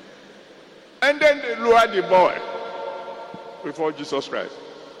 And then they lowered the boy before Jesus Christ.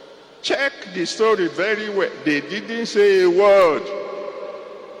 Check the story very well. They didn't say a word.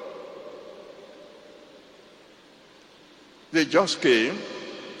 They just came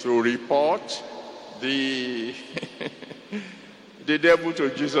to report the the devil to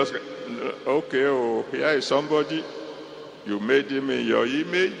Jesus. Okay, oh, here is somebody. You made him in your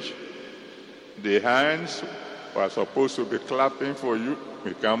image. The hands were supposed to be clapping for you.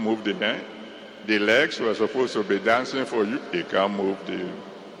 You can't move the hand. The legs were supposed to be dancing for you. You can't move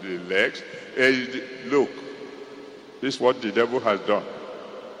the legs. Look, this is what the devil has done.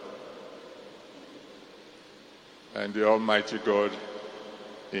 And the Almighty God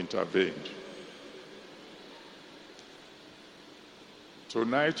intervened.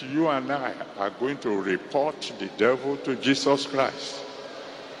 Tonight, you and I are going to report the devil to Jesus Christ.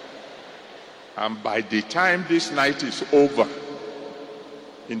 And by the time this night is over,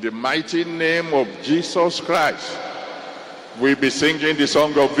 in the mighty name of Jesus Christ, we'll be singing the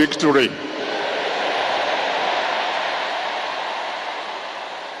song of victory.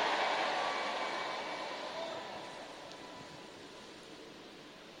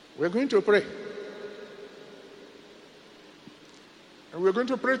 We're going to pray. And we're going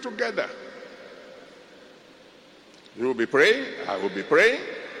to pray together. You will be praying, I will be praying.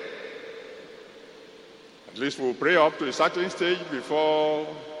 At least we'll pray up to a certain stage before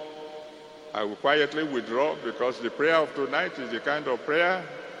I will quietly withdraw, because the prayer of tonight is the kind of prayer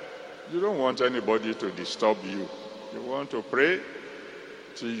you don't want anybody to disturb you. You want to pray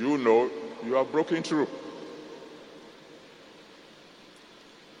till you know you are broken through.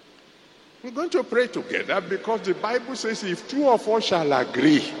 We're going to pray together because the Bible says if two of us shall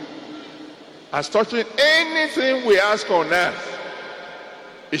agree as touching anything we ask on earth,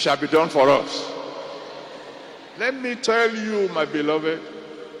 it shall be done for us. Let me tell you, my beloved,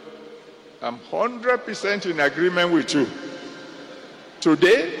 I'm 100% in agreement with you.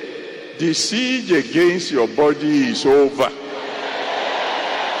 Today, the siege against your body is over.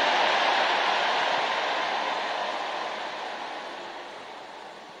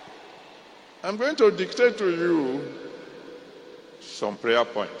 I'm going to dictate to you some prayer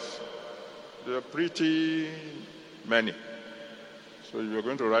points. There are pretty many. So you're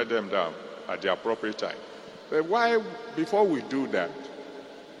going to write them down at the appropriate time. But before we do that,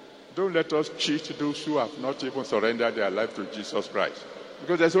 don't let us cheat those who have not even surrendered their life to Jesus Christ.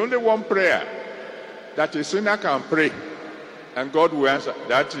 Because there's only one prayer that a sinner can pray, and God will answer.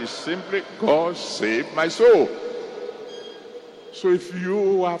 That is simply, God save my soul. So if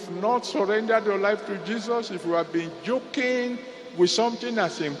you have not surrendered your life to Jesus, if you have been joking with something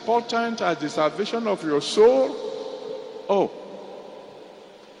as important as the salvation of your soul,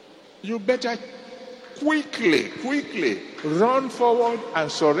 you better quickly run forward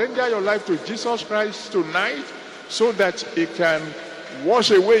and surrender your life to Jesus Christ tonight, so that He can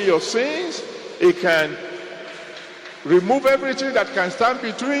wash away your sins. He can remove everything that can stand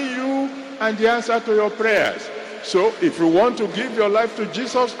between you and the answer to your prayers. So if you want to give your life to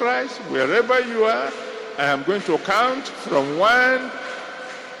Jesus Christ, wherever you are, I am going to count from 1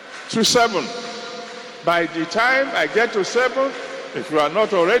 to 7. By the time I get to 7, if you are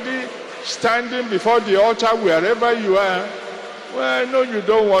not already standing before the altar wherever you are, well, I know you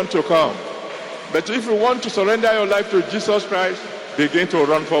don't want to come. But if you want to surrender your life to Jesus Christ, begin to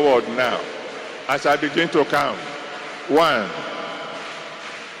run forward now. As I begin to count. 1.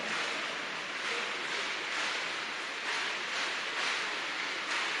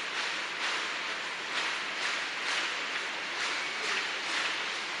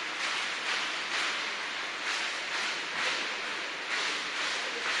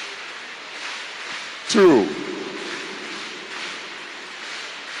 2.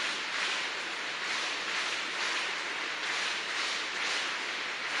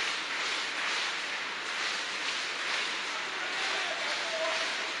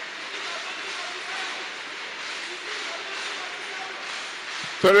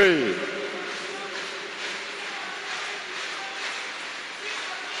 3.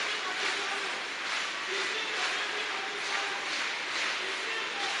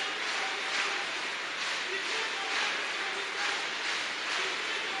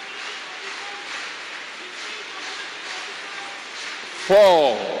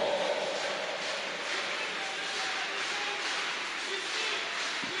 4.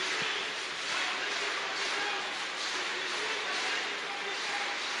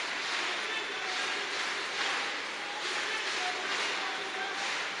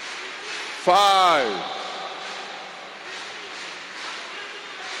 5.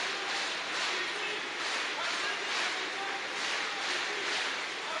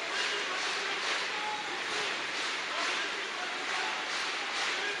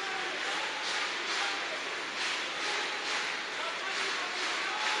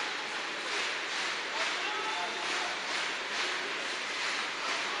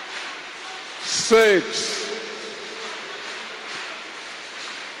 6.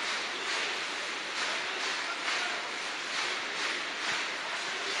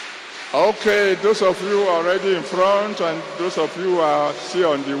 Okay, those of you already in front and those of you who are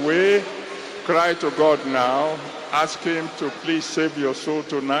still on the way, cry to God now. Ask him to please save your soul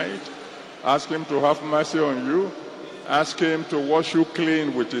tonight. Ask him to have mercy on you. Ask him to wash you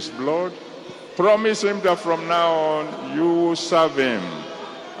clean with his blood. Promise him that from now on you will serve him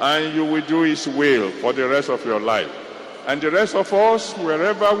and you will do his will for the rest of your life. And the rest of us,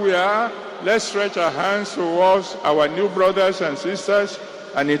 wherever we are, let's stretch our hands towards our new brothers and sisters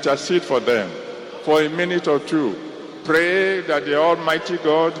and intercede for them for a minute or two. Pray that the Almighty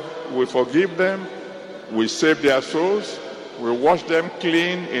God will forgive them, will save their souls, will wash them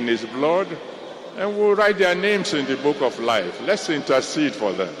clean in his blood, and will write their names in the book of life. Let's intercede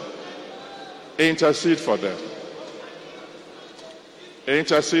for them. Intercede for them.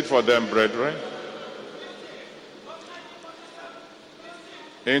 Intercede for them, brethren.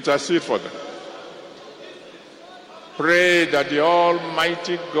 Intercede for them. Pray that the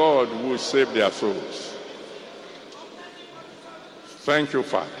Almighty God will save their souls. Thank you,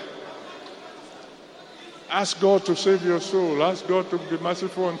 Father. Ask God to save your soul. Ask God to be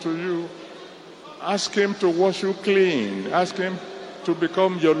merciful unto you. Ask him to wash you clean. Ask him to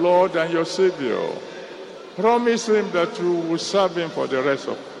become your Lord and your Savior. Promise him that you will serve him for the rest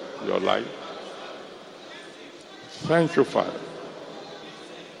of your life. Thank you, Father.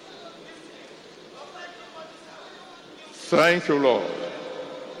 Thank you, Lord.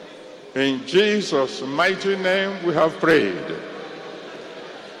 In Jesus' mighty name we have prayed.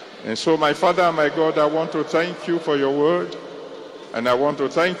 And so, my Father and my God, I want to thank you for your word. And I want to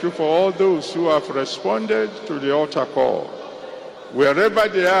thank you for all those who have responded to the altar call. Wherever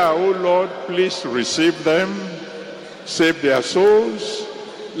they are, oh Lord, please receive them. Save their souls.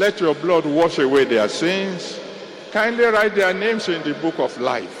 Let your blood wash away their sins. Kindly write their names in the book of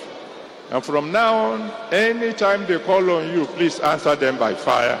life. And from now on, anytime they call on you, please answer them by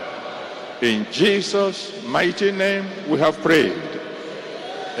fire. In Jesus' mighty name, we have prayed.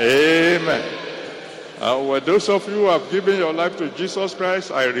 Amen. Well, those of you who have given your life to Jesus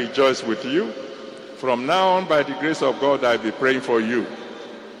Christ, I rejoice with you. From now on, by the grace of God, I'll be praying for you.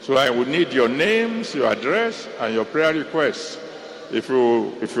 So I will need your names, your address, and your prayer requests. If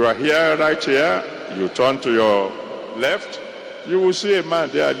you are here, right here, you turn to your left. You will see a man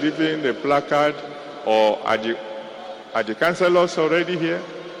there leaving a placard, or are the counselors already here?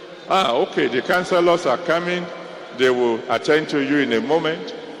 Okay, the counselors are coming. They will attend to you in a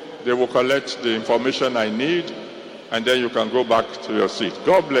moment. They will collect the information I need, and then you can go back to your seat.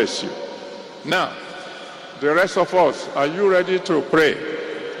 God bless you. Now, the rest of us, are you ready to pray?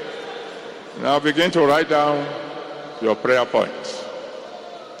 Now begin to write down your prayer points.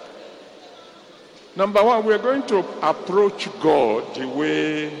 Number one, we're going to approach God the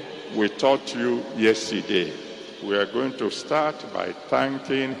way we taught you yesterday. We are going to start by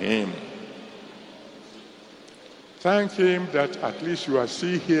thanking him. Thank him that at least you are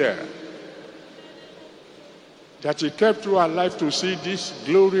still here. That he kept you alive to see this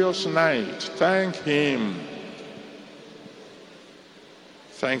glorious night. Thank him.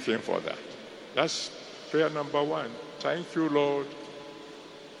 Thank him for that. That's prayer number one. Thank you, Lord,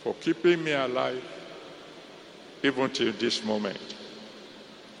 for keeping me alive even till this moment.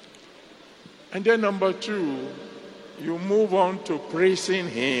 And then number two, you move on to praising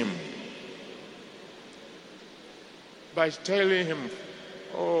him by telling him,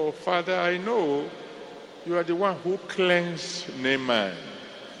 oh, Father, I know you are the one who cleansed Naaman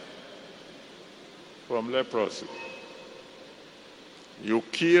from leprosy. You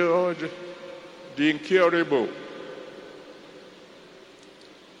cured the incurable.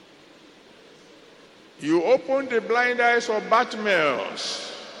 You opened the blind eyes of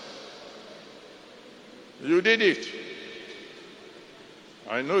Bartimaeus. You did it.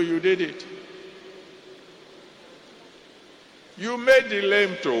 I know you did it. You made the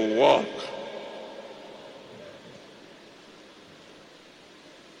lame to walk.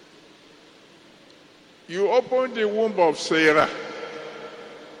 You opened the womb of Sarah.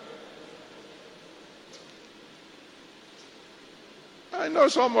 I know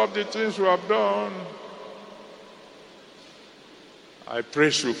some of the things you have done. I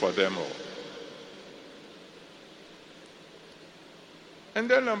praise you for them all. And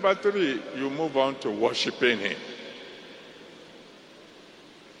then number three, you move on to worshiping him.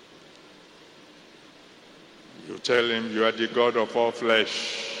 You tell him you are the God of all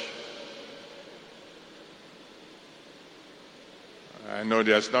flesh. I know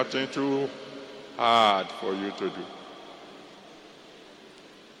there's nothing too hard for you to do.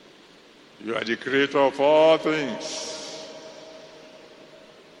 You are the creator of all things,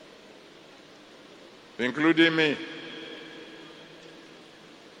 including me.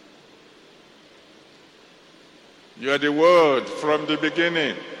 You are the Word from the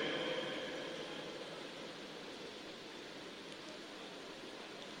beginning.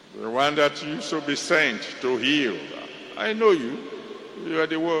 The one that used to be sent to heal. I know you. You are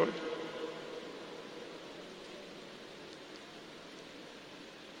the Word.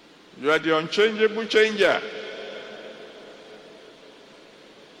 You are the unchangeable changer.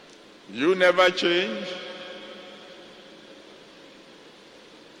 You never change,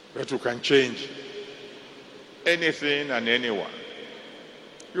 but you can change anything and anyone.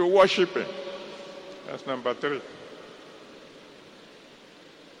 You worship Him. That's number 3.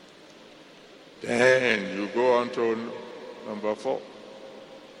 Then you go on to number 4.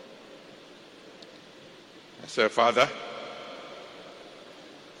 I say, Father,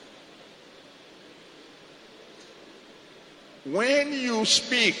 when you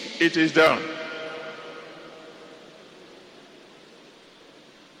speak, it is done.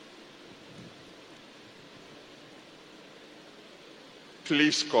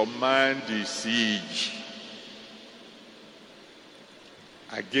 Please command the siege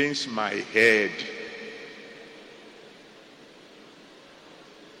against my head.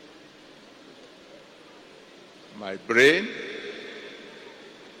 My brain,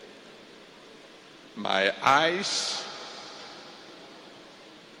 my eyes,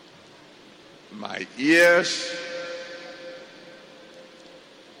 my ears,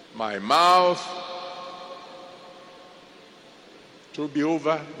 my mouth, to be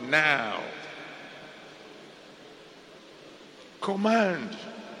over now. Command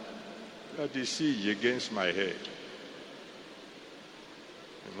that the siege against my head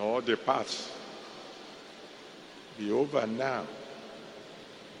and all the paths be over now.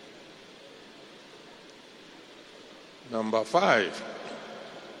 Number 5.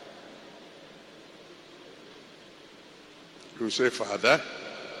 You say, Father,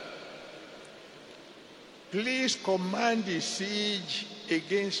 please command the siege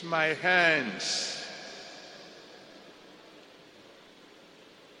against my hands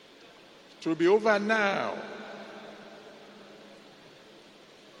to be over now.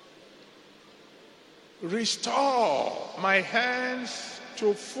 Restore my hands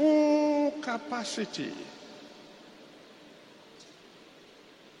to full capacity.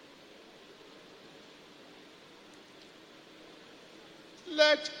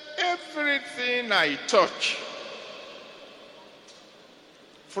 Let everything I touch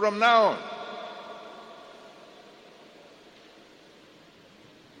from now on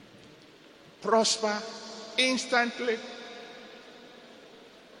prosper instantly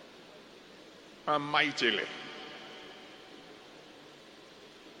and mightily.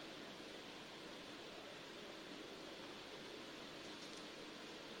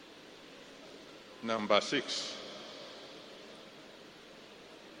 Number 6.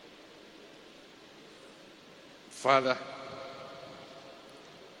 Father,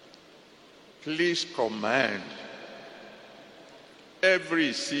 please command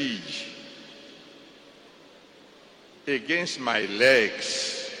every siege against my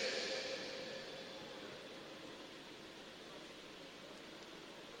legs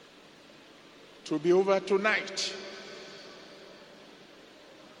to be over tonight.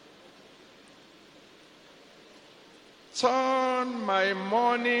 Turn my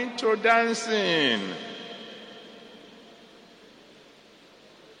mourning to dancing.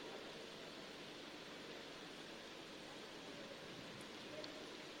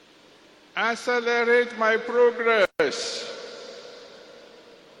 Accelerate my progress.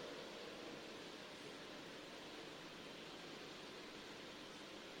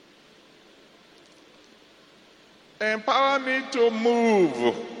 Empower me to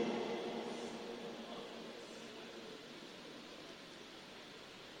move.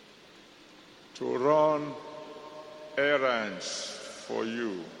 To run errands for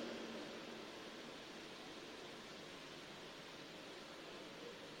you.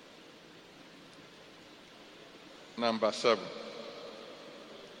 Number 7.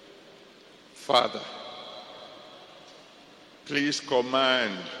 Father, please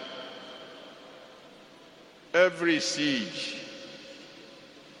command every siege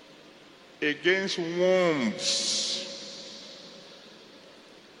against wombs,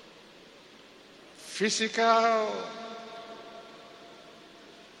 physical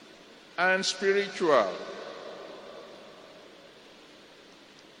and spiritual,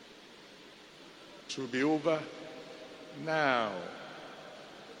 to be over now.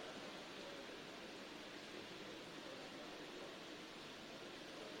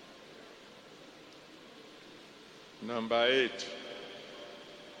 Number 8.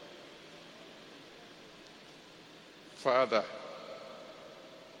 Father,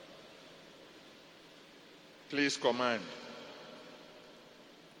 please command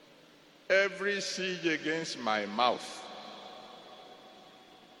every siege against my mouth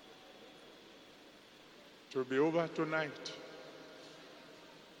to be over tonight.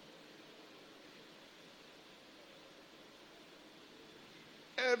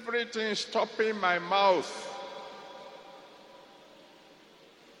 Everything stopping my mouth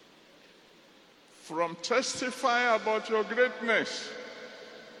from testifying about your greatness,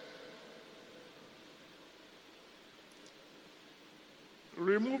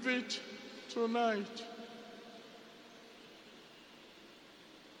 remove it tonight.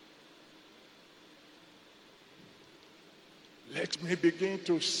 Let me begin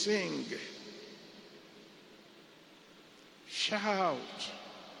to sing, shout,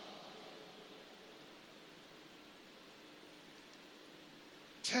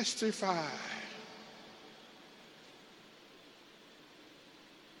 testify,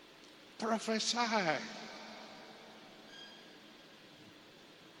 prophesy,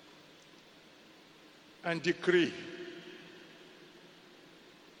 and decree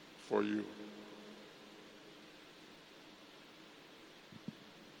for you.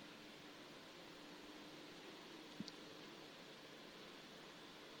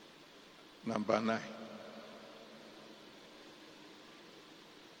 Number 9.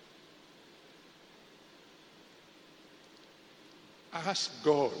 Ask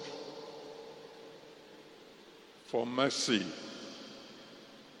God for mercy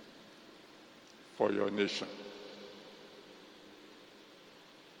for your nation.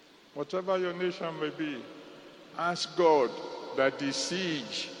 Whatever your nation may be, ask God that the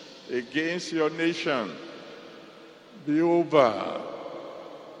siege against your nation be over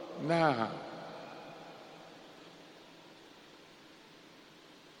now.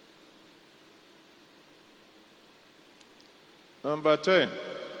 Number 10.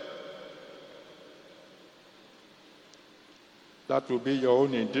 That will be your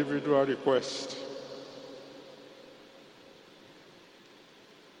own individual request.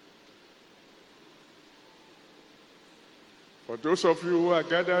 For those of you who are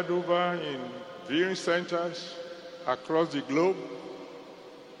gathered over in viewing centers across the globe,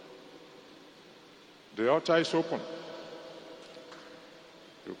 the altar is open.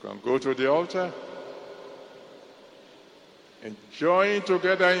 You can go to the altar and join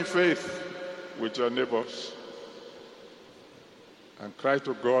together in faith with your neighbors and cry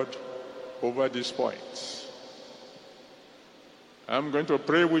to God over these points. I'm going to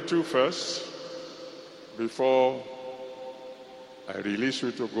pray with you first before I release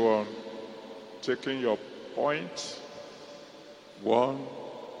you to go on taking your points one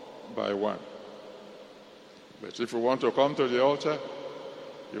by one. But if you want to come to the altar,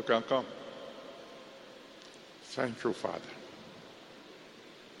 you can come. Thank you, Father.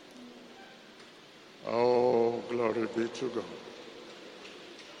 Oh, glory be to God.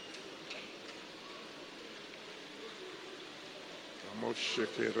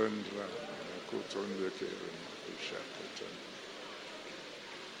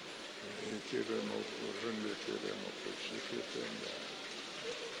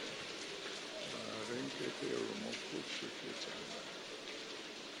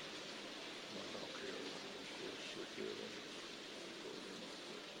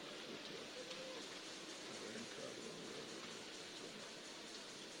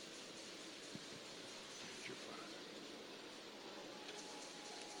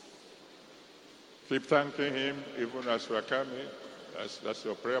 Keep thanking him even as we are coming. That's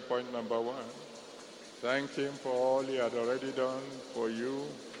your prayer point number 1. Thank him for all he had already done for you.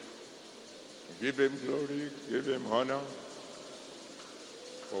 Give him glory, give him honor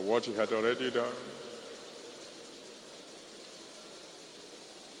for what he had already done.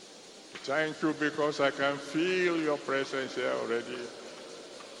 Thank you because I can feel your presence here already.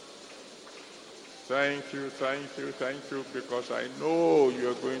 Thank you, thank you, thank you, because I know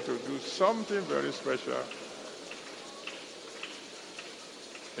you're going to do something very special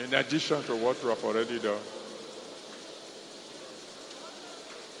in addition to what you have already done.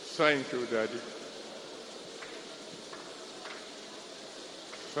 Thank you, Daddy.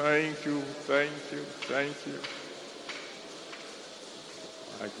 Thank you, thank you, thank you.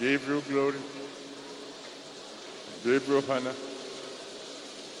 I give you glory. I give you honor.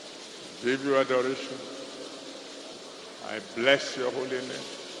 I give you adoration. I bless your holy name.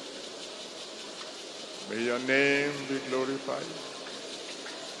 May your name be glorified.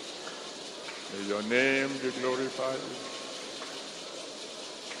 May your name be glorified.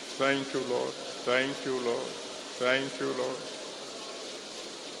 Thank you, Lord. Thank you, Lord. Thank you, Lord.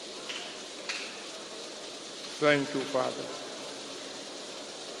 Thank you, Father.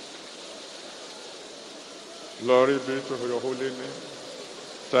 Glory be to your holy name.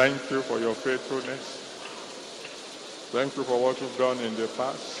 Thank you for your faithfulness. Thank you for what you've done in the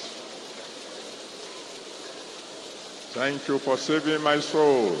past. Thank you for saving my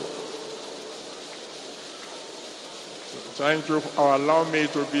soul. Thank you for allowing me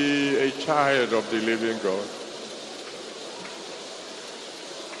to be a child of the living God.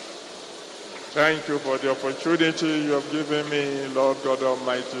 Thank you for the opportunity you have given me, Lord God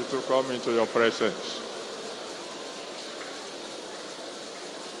Almighty, to come into your presence.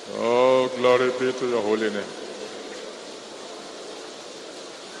 Oh, glory be to your holy name.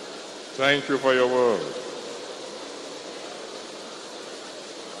 Thank you for your word.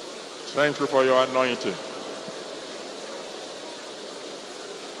 Thank you for your anointing.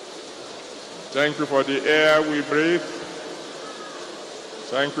 Thank you for the air we breathe.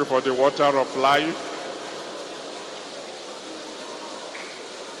 Thank you for the water of life.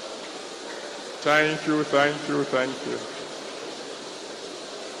 Thank you, thank you, thank you.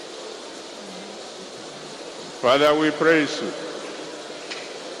 Father, we praise you.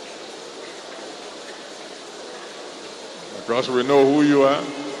 Because we know who you are.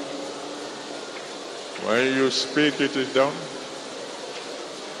 When you speak, it is done.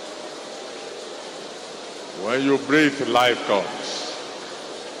 When you breathe, life comes.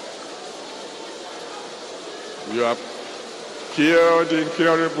 You have cured the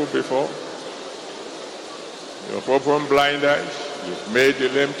incurable before. You have opened blind eyes. You've made the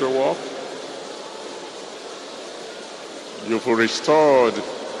lame to walk. You've restored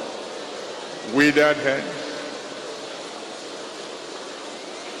withered hands.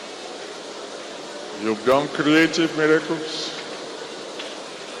 You've done creative miracles.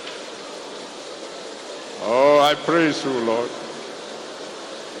 Oh, I praise you, Lord.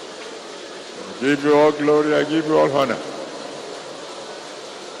 I give you all glory, I give you all honor.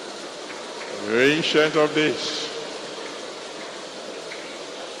 The Ancient of Days.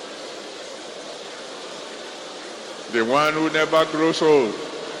 The one who never grows old.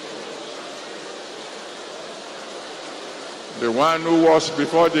 The one who was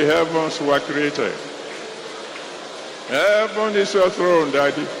before the heavens were created. Heaven is your throne,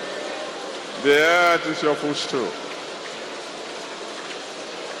 Daddy. The earth is your footstool.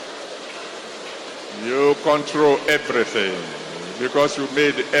 You control everything because you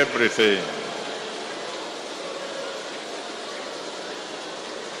made everything.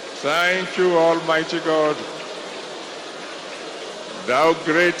 Thank you, Almighty God, thou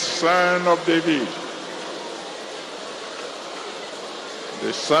great Son of David,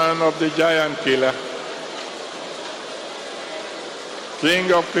 the son of the giant killer,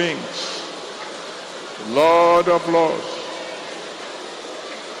 King of kings, Lord of lords.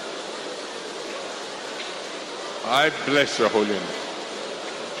 I bless your holy name.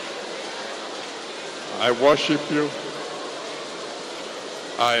 I worship you.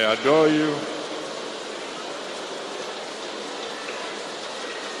 I adore you.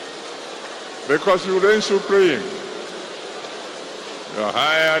 Because you reign supreme. You're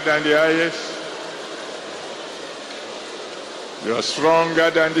higher than the highest. You're stronger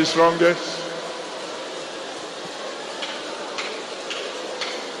than the strongest.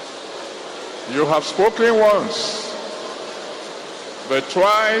 You have spoken once, but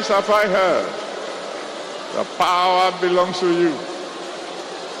twice have I heard. The power belongs to you.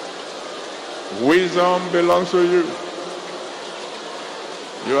 Wisdom belongs to you.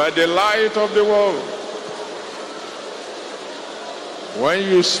 You are the light of the world. When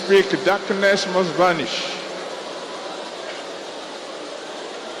you speak, darkness must vanish.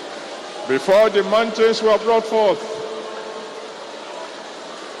 Before the mountains were brought forth,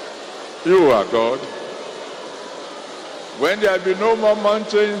 you are God. When there will be no more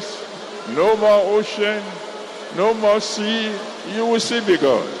mountains, no more ocean, no more sea, you will still be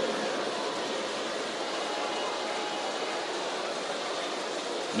God.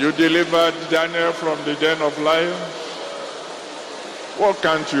 You delivered Daniel from the den of lions. What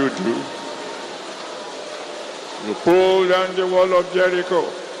can't you do? You pulled down the wall of Jericho.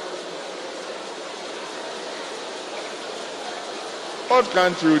 What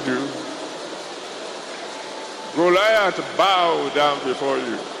can't you do? Goliath bowed down before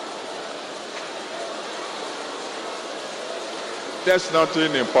you. There's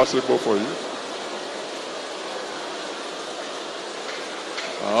nothing impossible for you.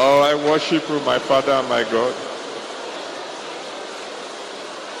 Oh, I worship you, my Father and my God.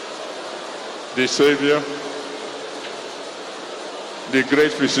 The Savior, the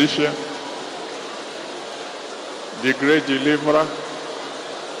great physician, the great deliverer,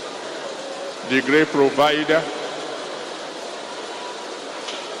 the great provider,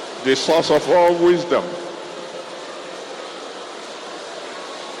 the source of all wisdom.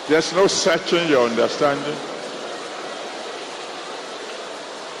 There's no searching your understanding.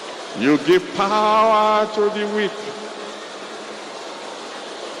 You give power to the weak.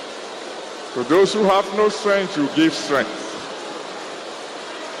 To those who have no strength, you give strength.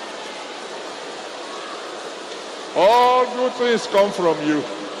 All good things come from you.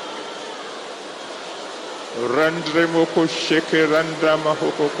 Randremoko sheke randama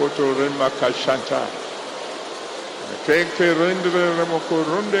hokokoto remakashanta. Kenke rendre remoko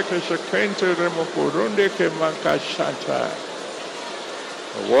runde ke shekente remoko runde ke mankashanta.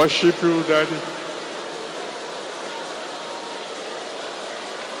 I worship you, Daddy.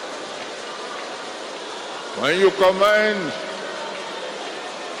 When you command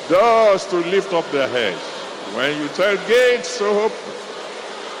doors to lift up their heads, when you tell gates to open,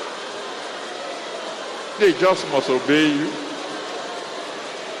 they just must obey you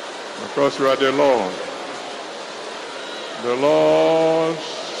because you are the Lord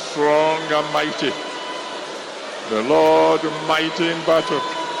strong and mighty, the Lord mighty in battle,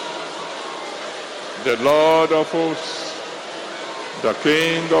 the Lord of hosts, the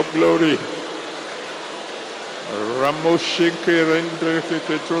King of glory. Ramoshinke rendre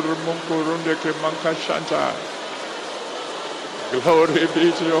ke turmunku runde ke mankashanta. Glory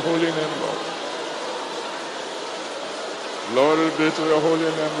be to your holy name, Lord. Glory be to your holy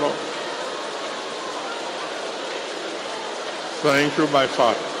name, Lord. Thank you, my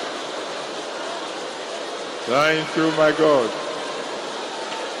Father. Thank you, my God.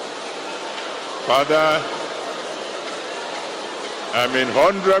 Father, I'm in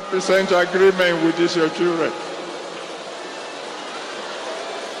 100% agreement with this, your children.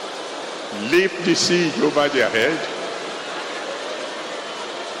 Lift the siege over their head.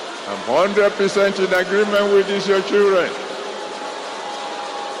 I'm 100% in agreement with this, your children.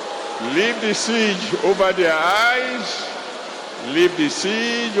 Lift the siege over their eyes. Lift the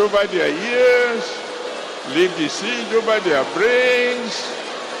siege over their ears. Lift the siege over their brains.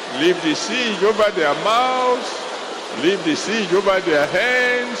 Lift the siege over their mouths. Lift the siege over their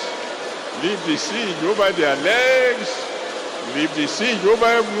hands. Lift the siege over their legs. Lift the siege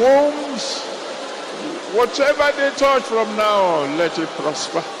over wombs. Whatever they touch from now on, let it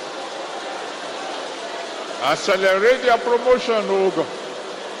prosper. Accelerate their promotion, O God.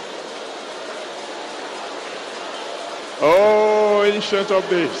 Oh, Ancient of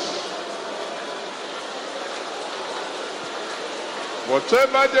Days.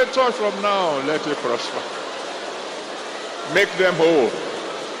 Whatever they touch from now on, let it prosper. Make them whole.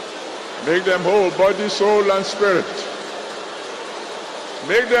 Make them whole, body, soul, and spirit.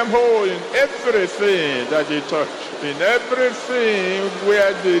 Make them whole in everything that they touch, in everything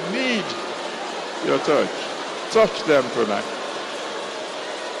where they need your touch. Touch them tonight.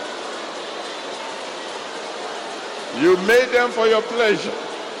 You made them for your pleasure.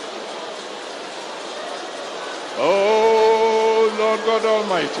 Oh, Lord God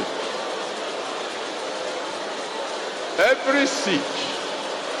Almighty. Every siege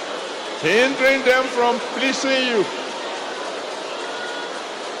hindering them from pleasing you,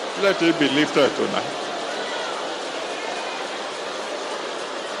 let it be lifted tonight.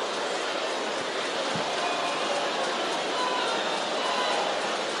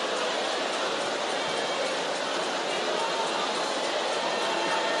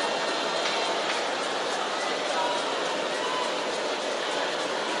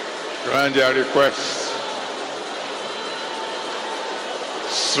 Grant their requests.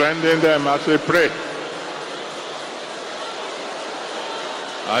 Strengthen them as they pray.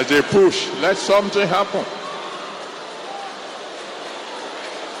 As they push, let something happen.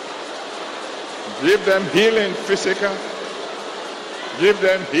 Give them healing physical. Give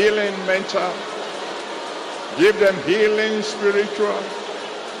them healing mental. Give them healing spiritual.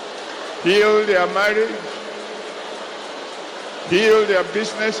 Heal their marriage. Heal their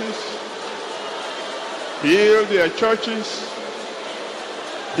businesses. Heal their churches.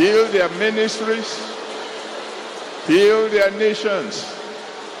 Heal their ministries. Heal their nations.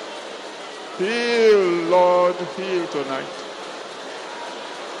 Heal, Lord, heal tonight.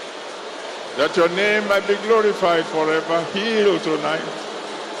 That your name might be glorified forever. Heal tonight.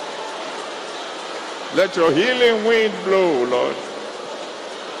 Let your healing wind blow, Lord.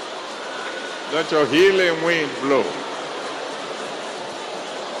 Let your healing wind blow.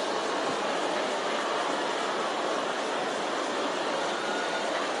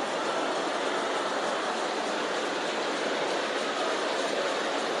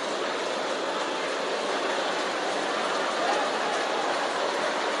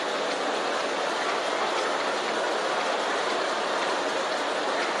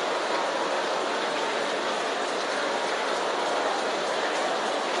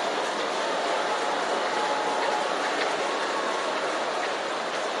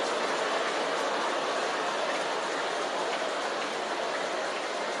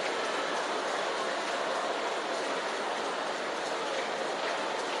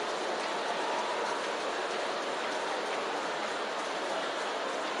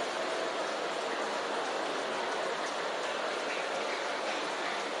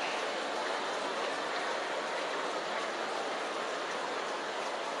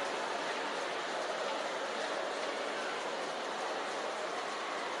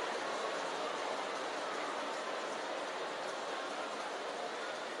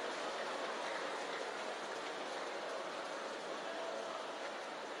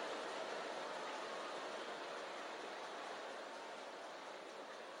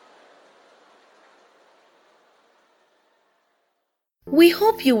 We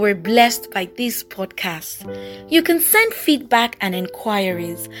hope you were blessed by this podcast. You can send feedback and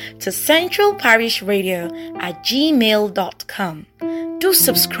inquiries to centralparishradio@gmail.com. Do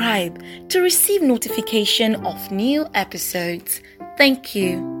subscribe to receive notification of new episodes. Thank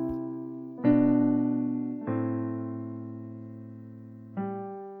you.